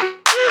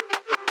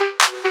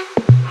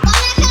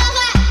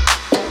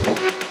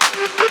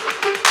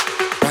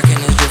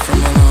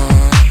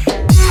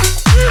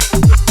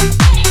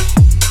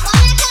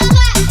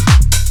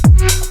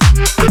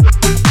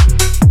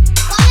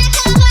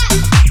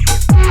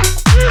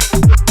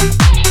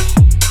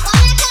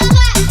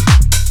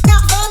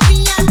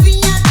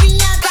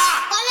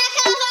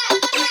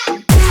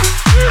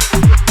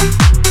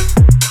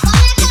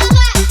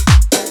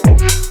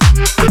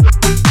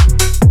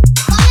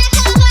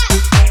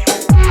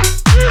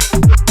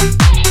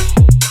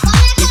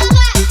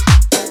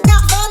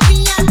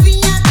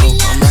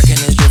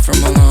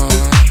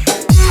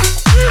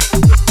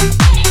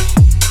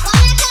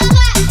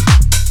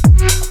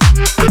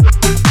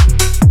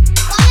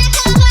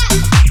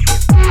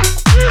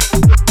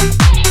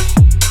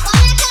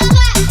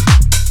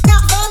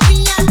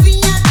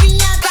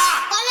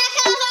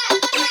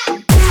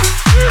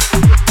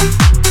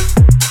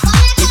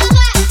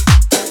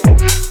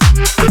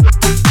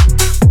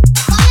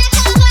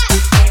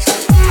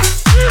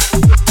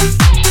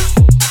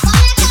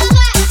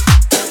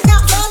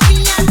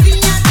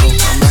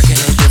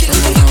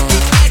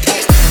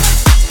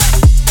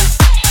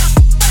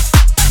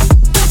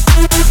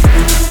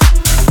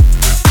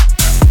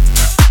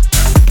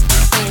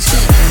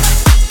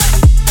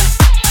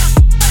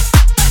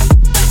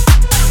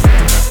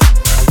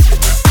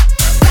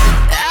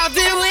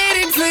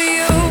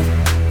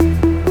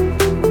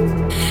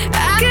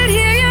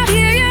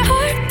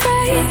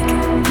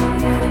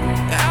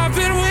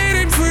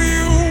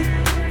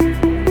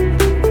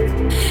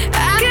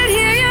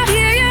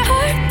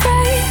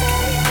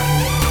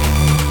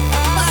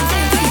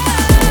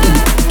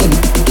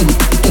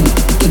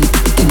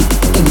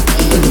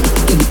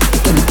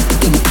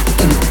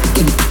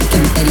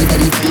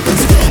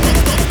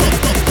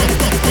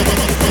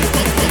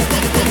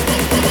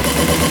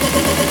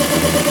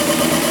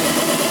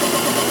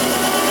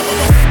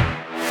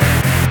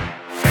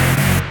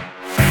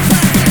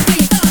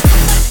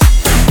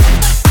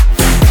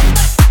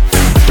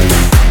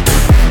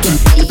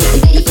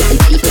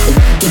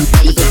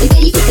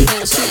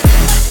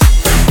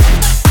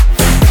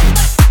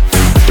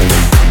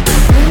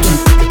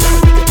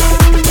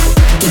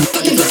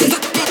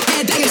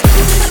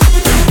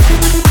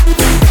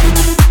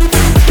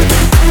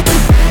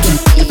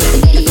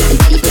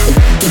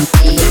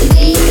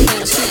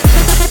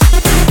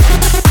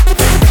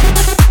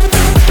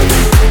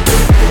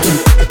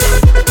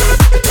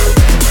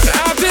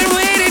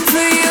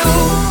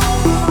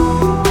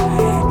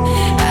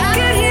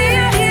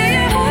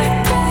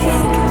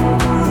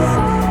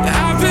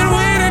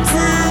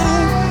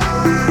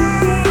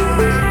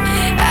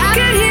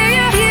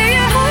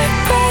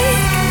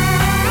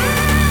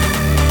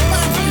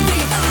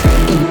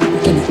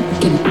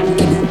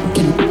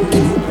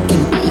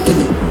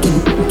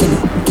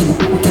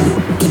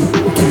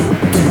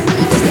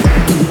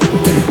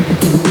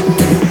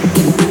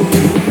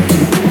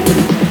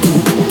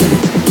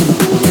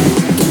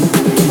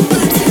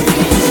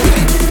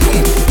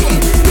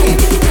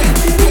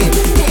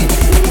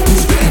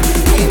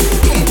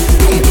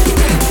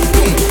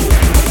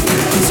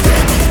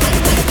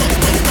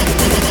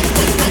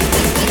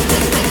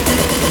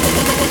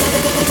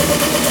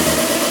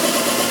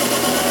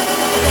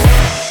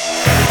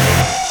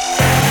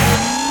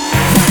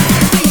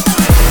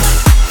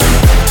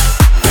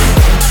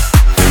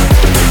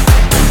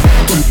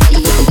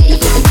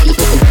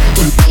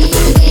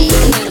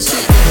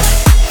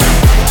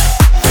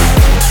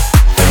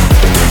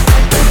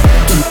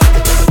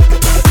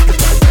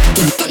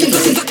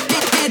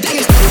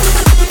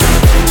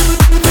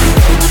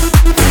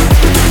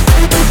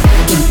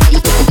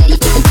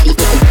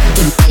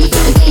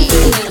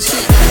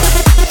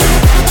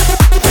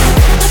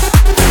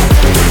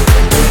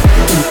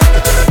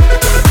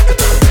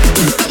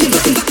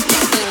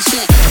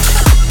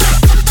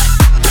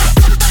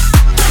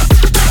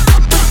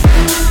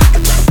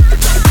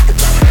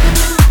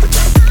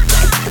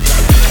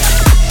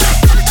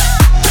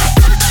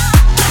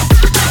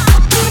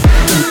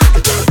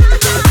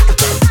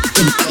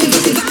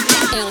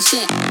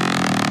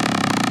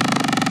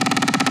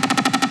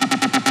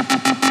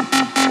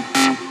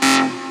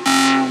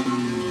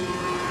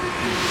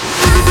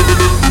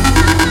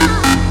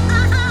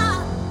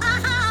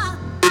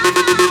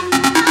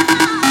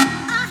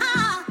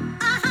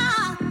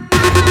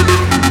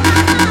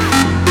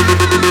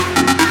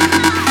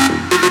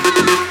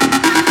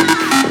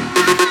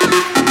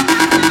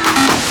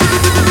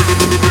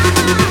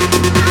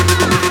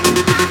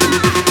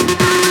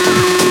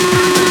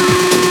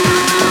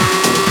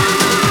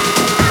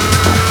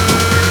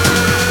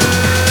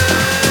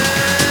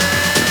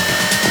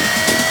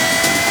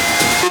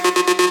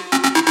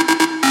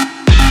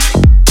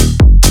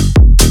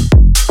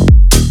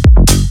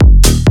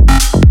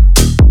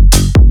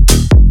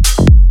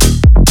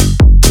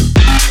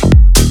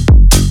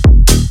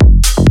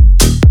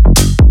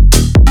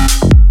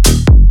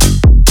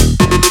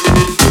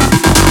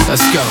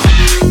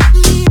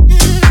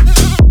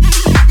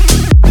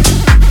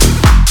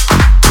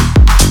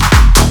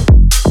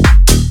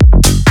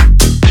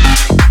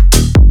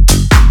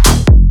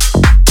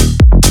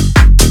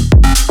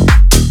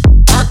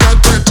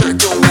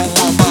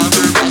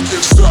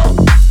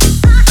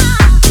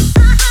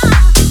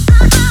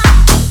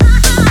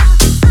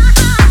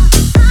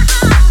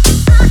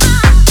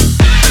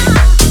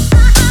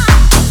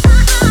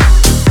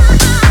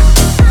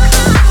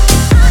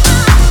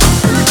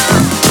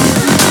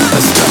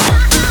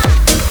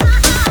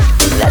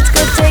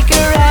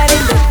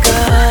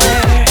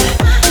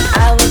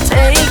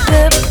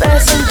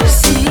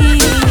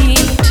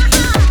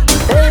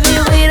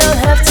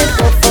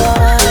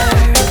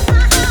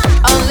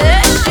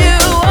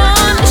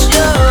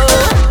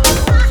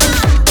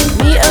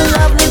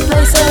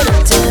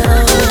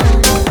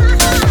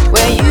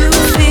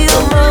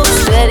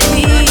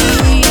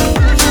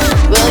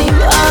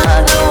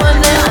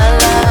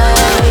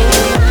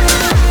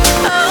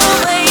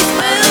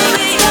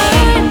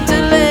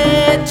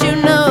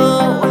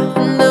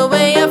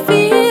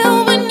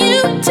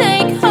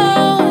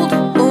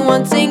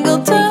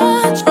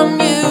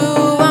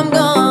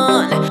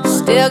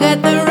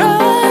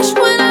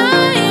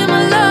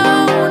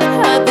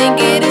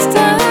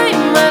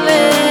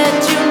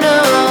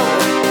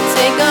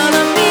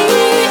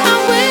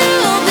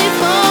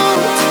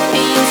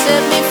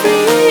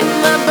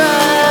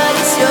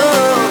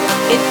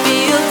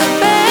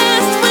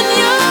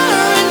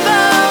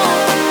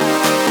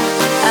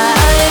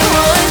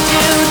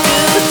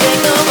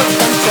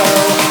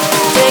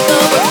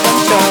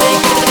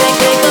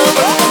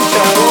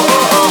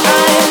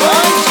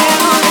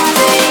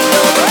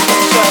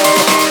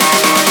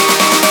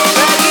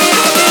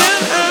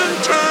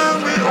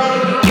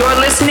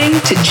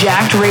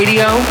 Jacked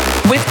Radio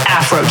with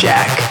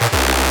AFROJACK.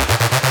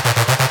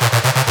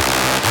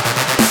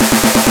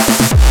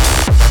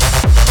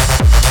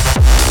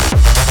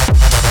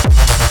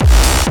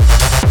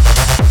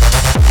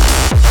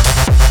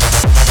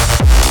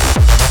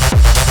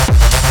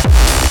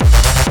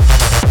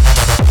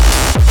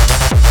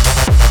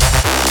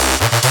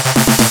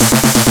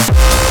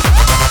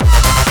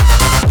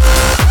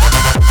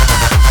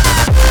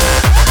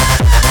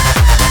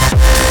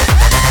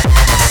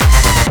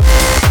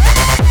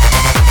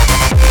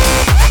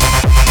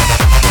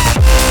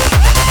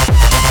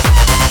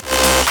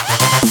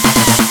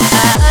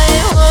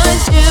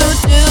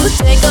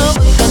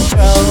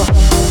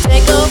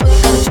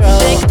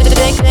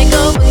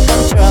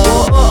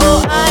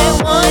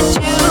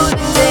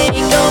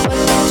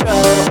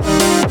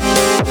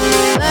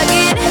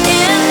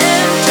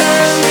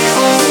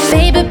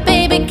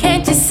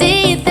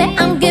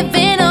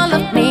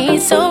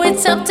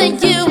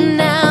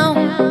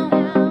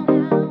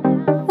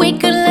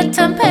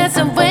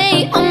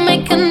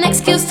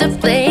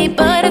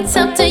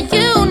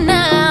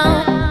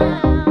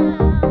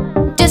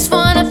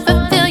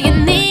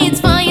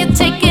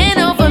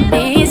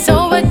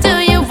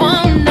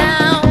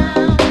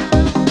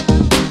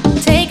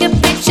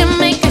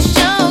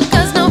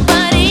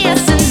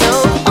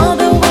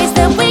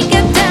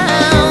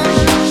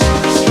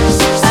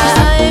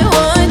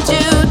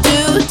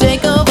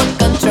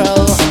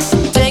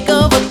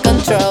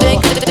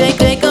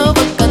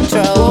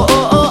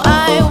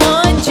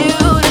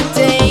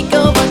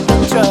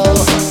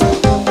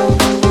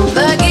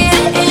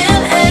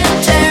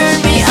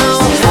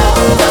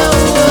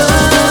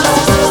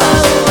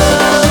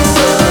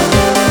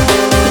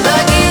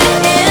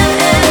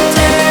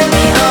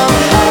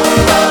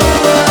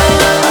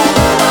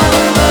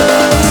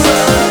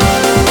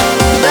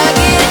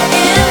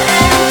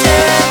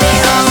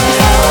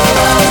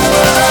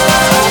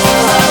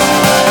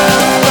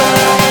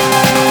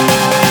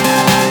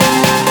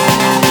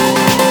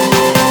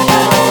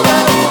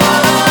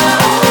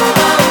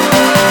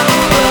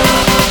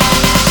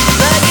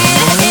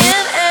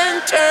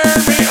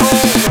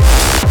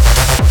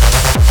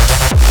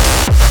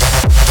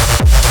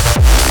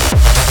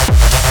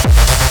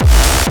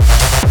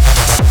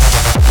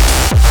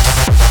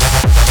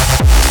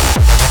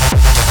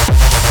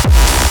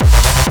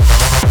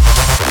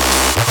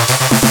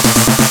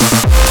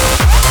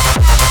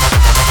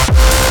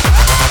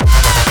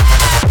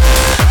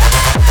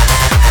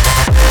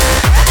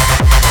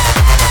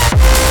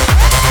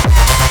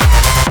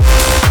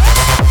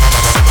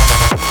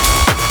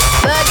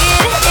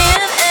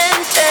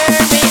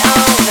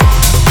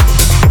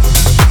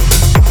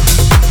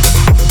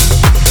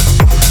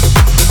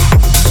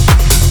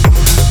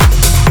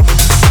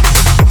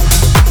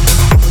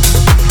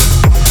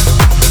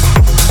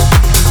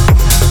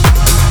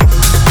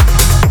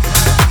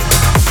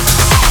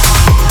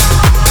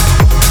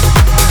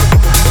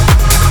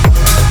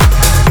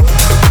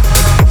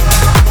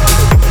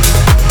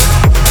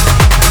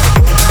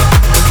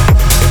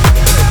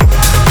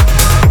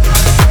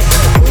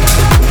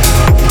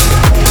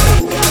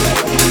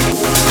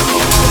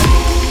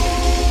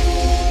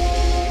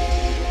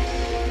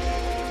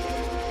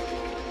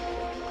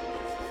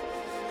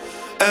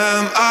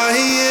 Am I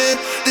in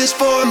this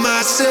for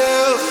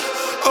myself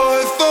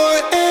or for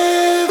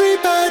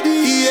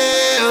everybody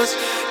else?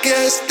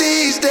 Guess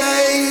these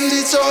days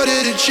it's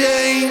harder to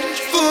change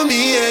for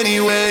me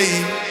anyway.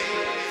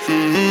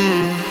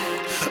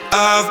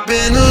 I've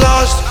been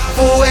lost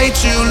for way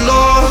too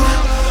long,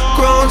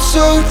 grown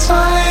so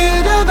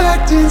tired of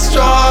acting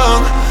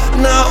strong.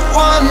 Not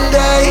one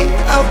day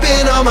I've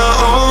been on my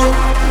own,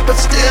 but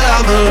still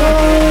I'm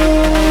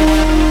alone.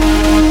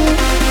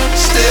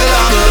 Still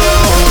I'm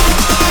alone.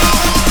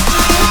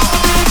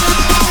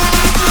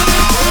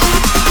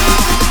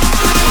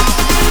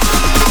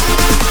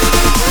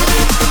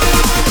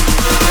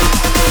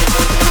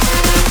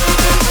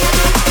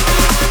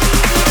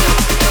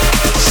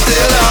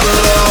 Still I'm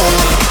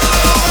alone.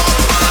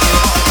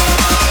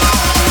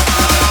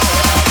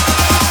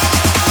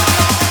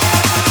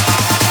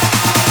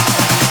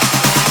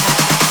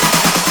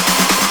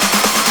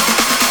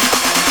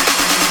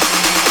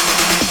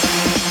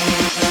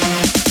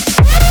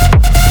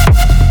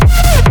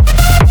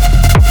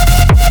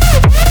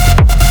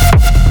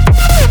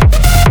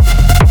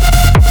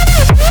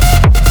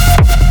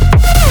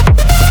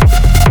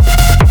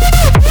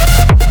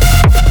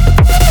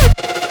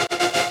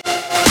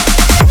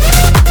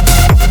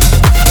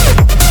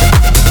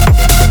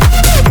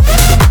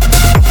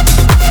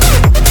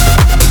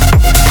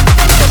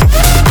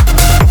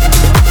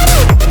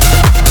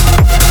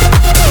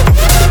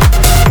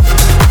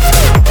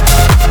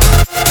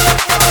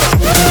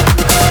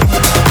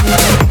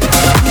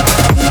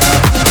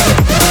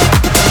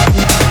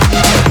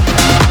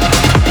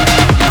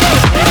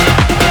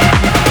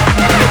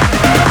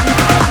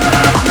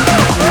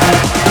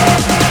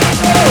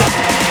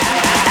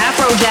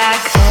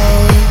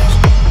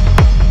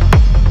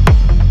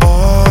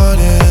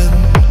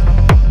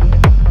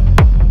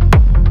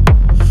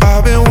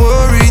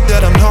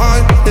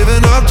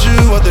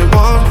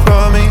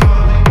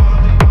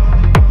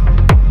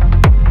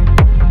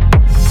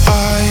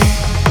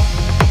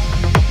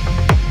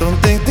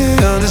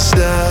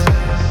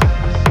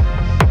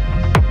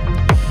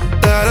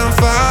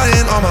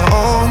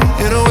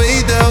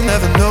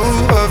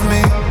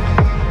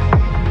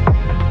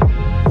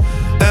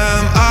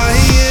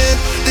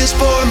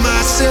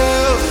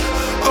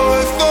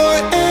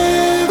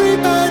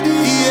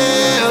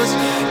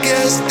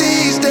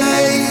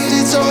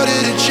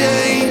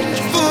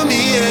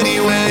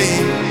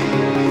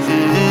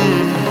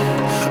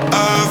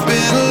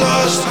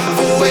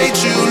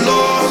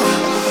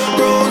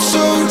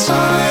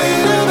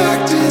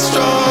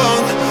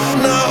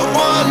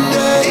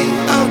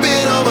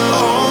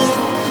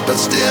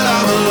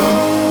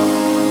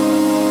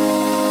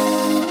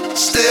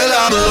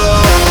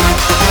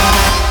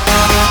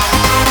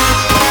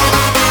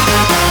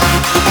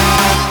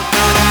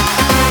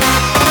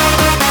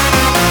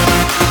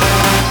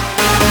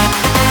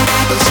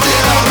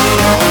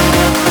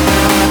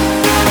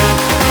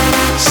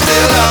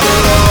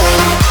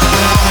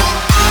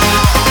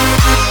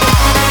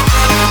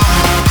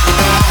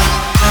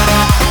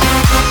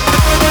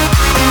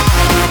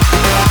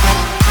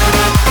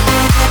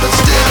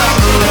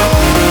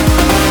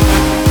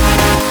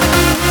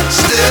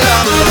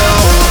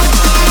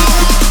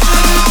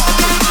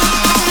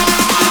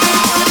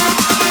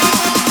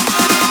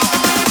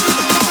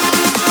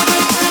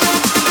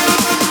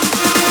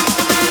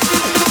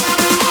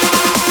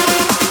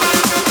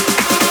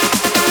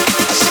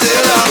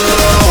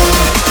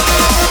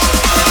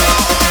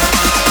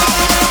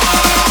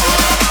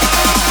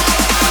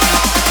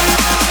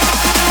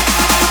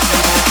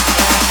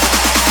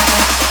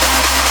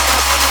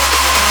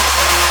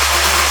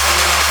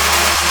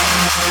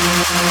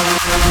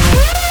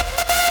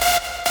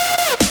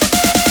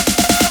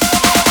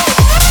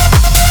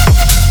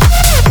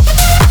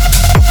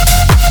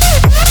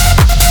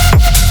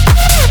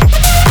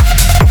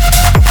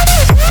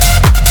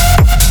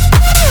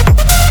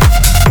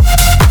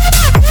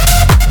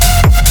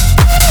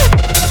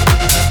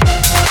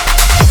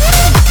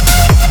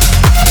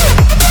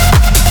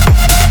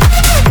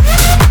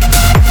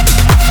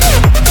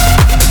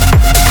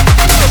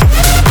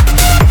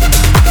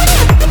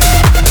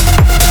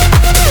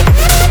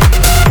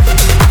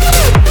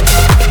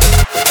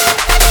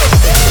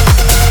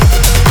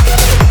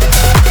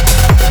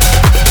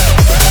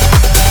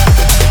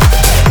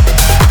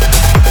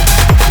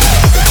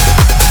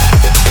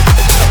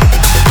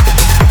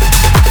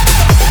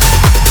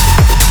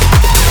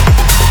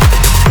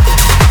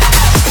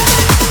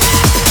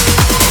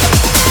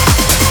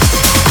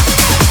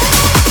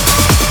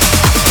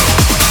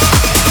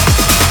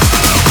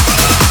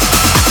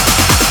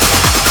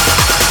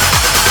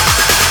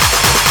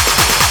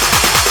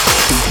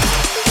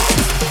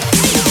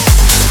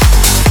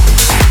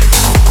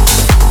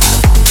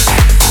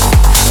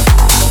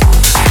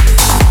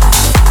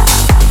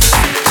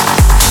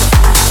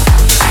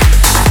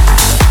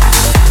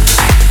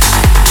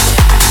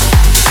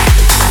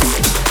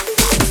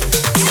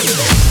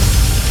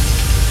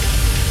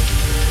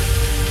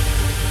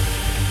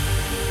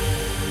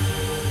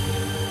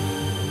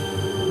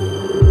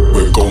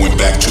 Going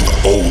back to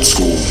the old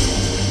school.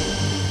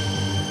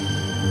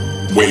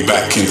 Way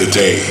back in the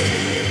day,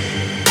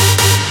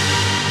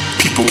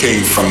 people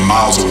came from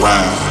miles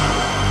around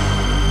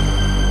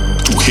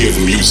to hear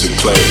the music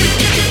play.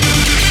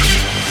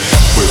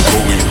 We're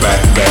going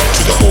back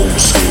to the old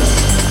school.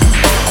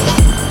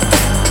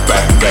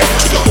 Back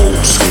to the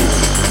old school.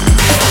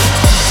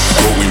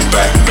 Going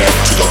back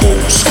to the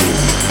old school.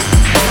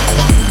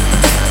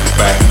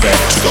 Back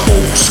to the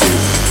old school.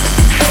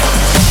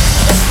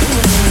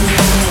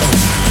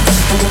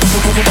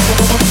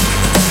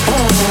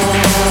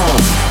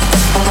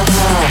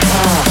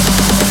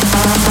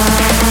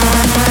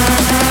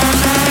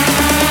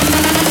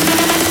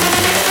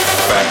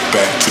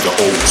 Back to the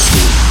old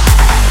school.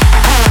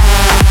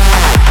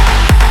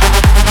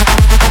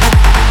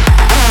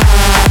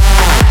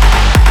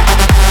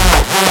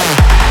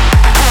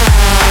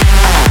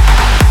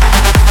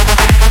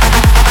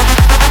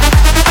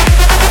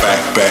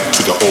 Back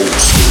to the old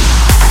school.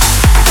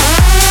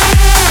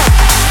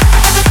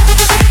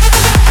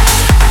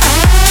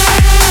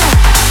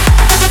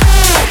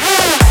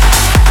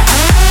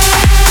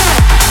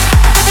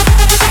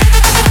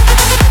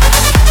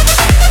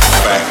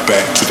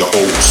 Back to the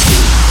old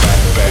school.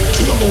 Back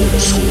to the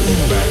old school.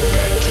 Back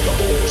to the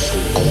old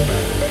school.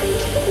 Back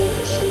to the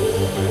old school.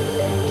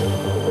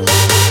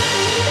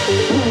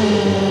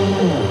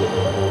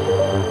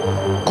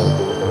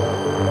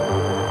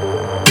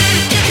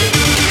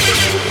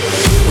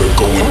 We're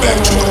going back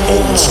to the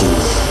old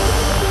school.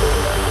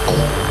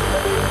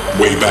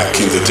 Way back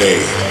in the day,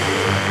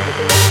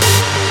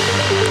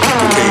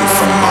 people came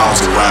from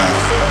miles around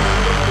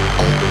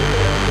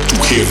to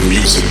hear the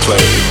music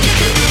play.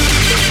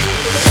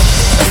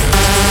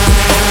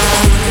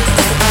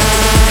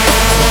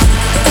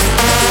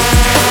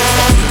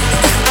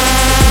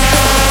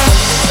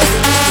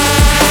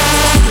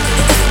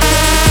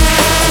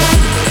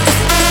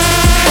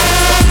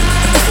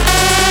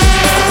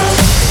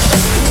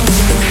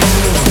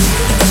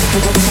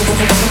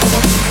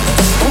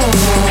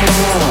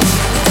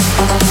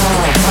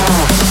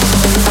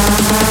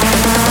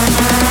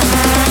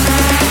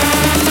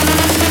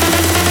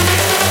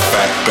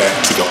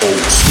 Back to the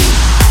old school.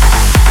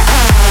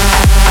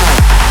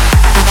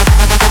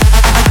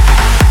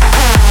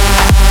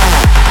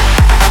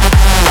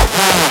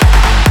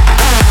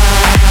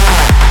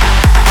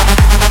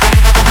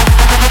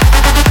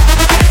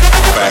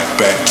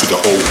 Back to the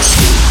old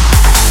school.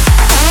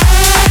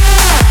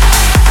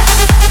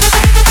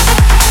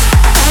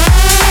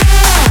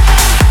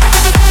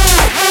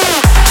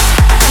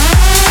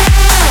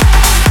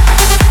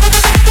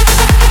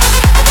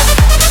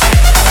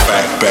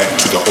 Back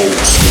to the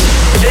old school.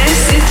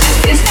 This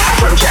is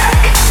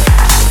AFROJACK.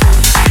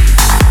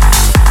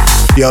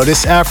 Yo, this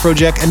is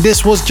AFROJACK, and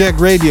this was Jack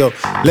Radio.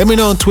 Let me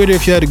know on Twitter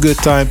if you had a good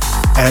time,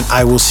 and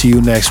I will see you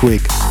next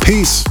week.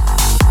 Peace.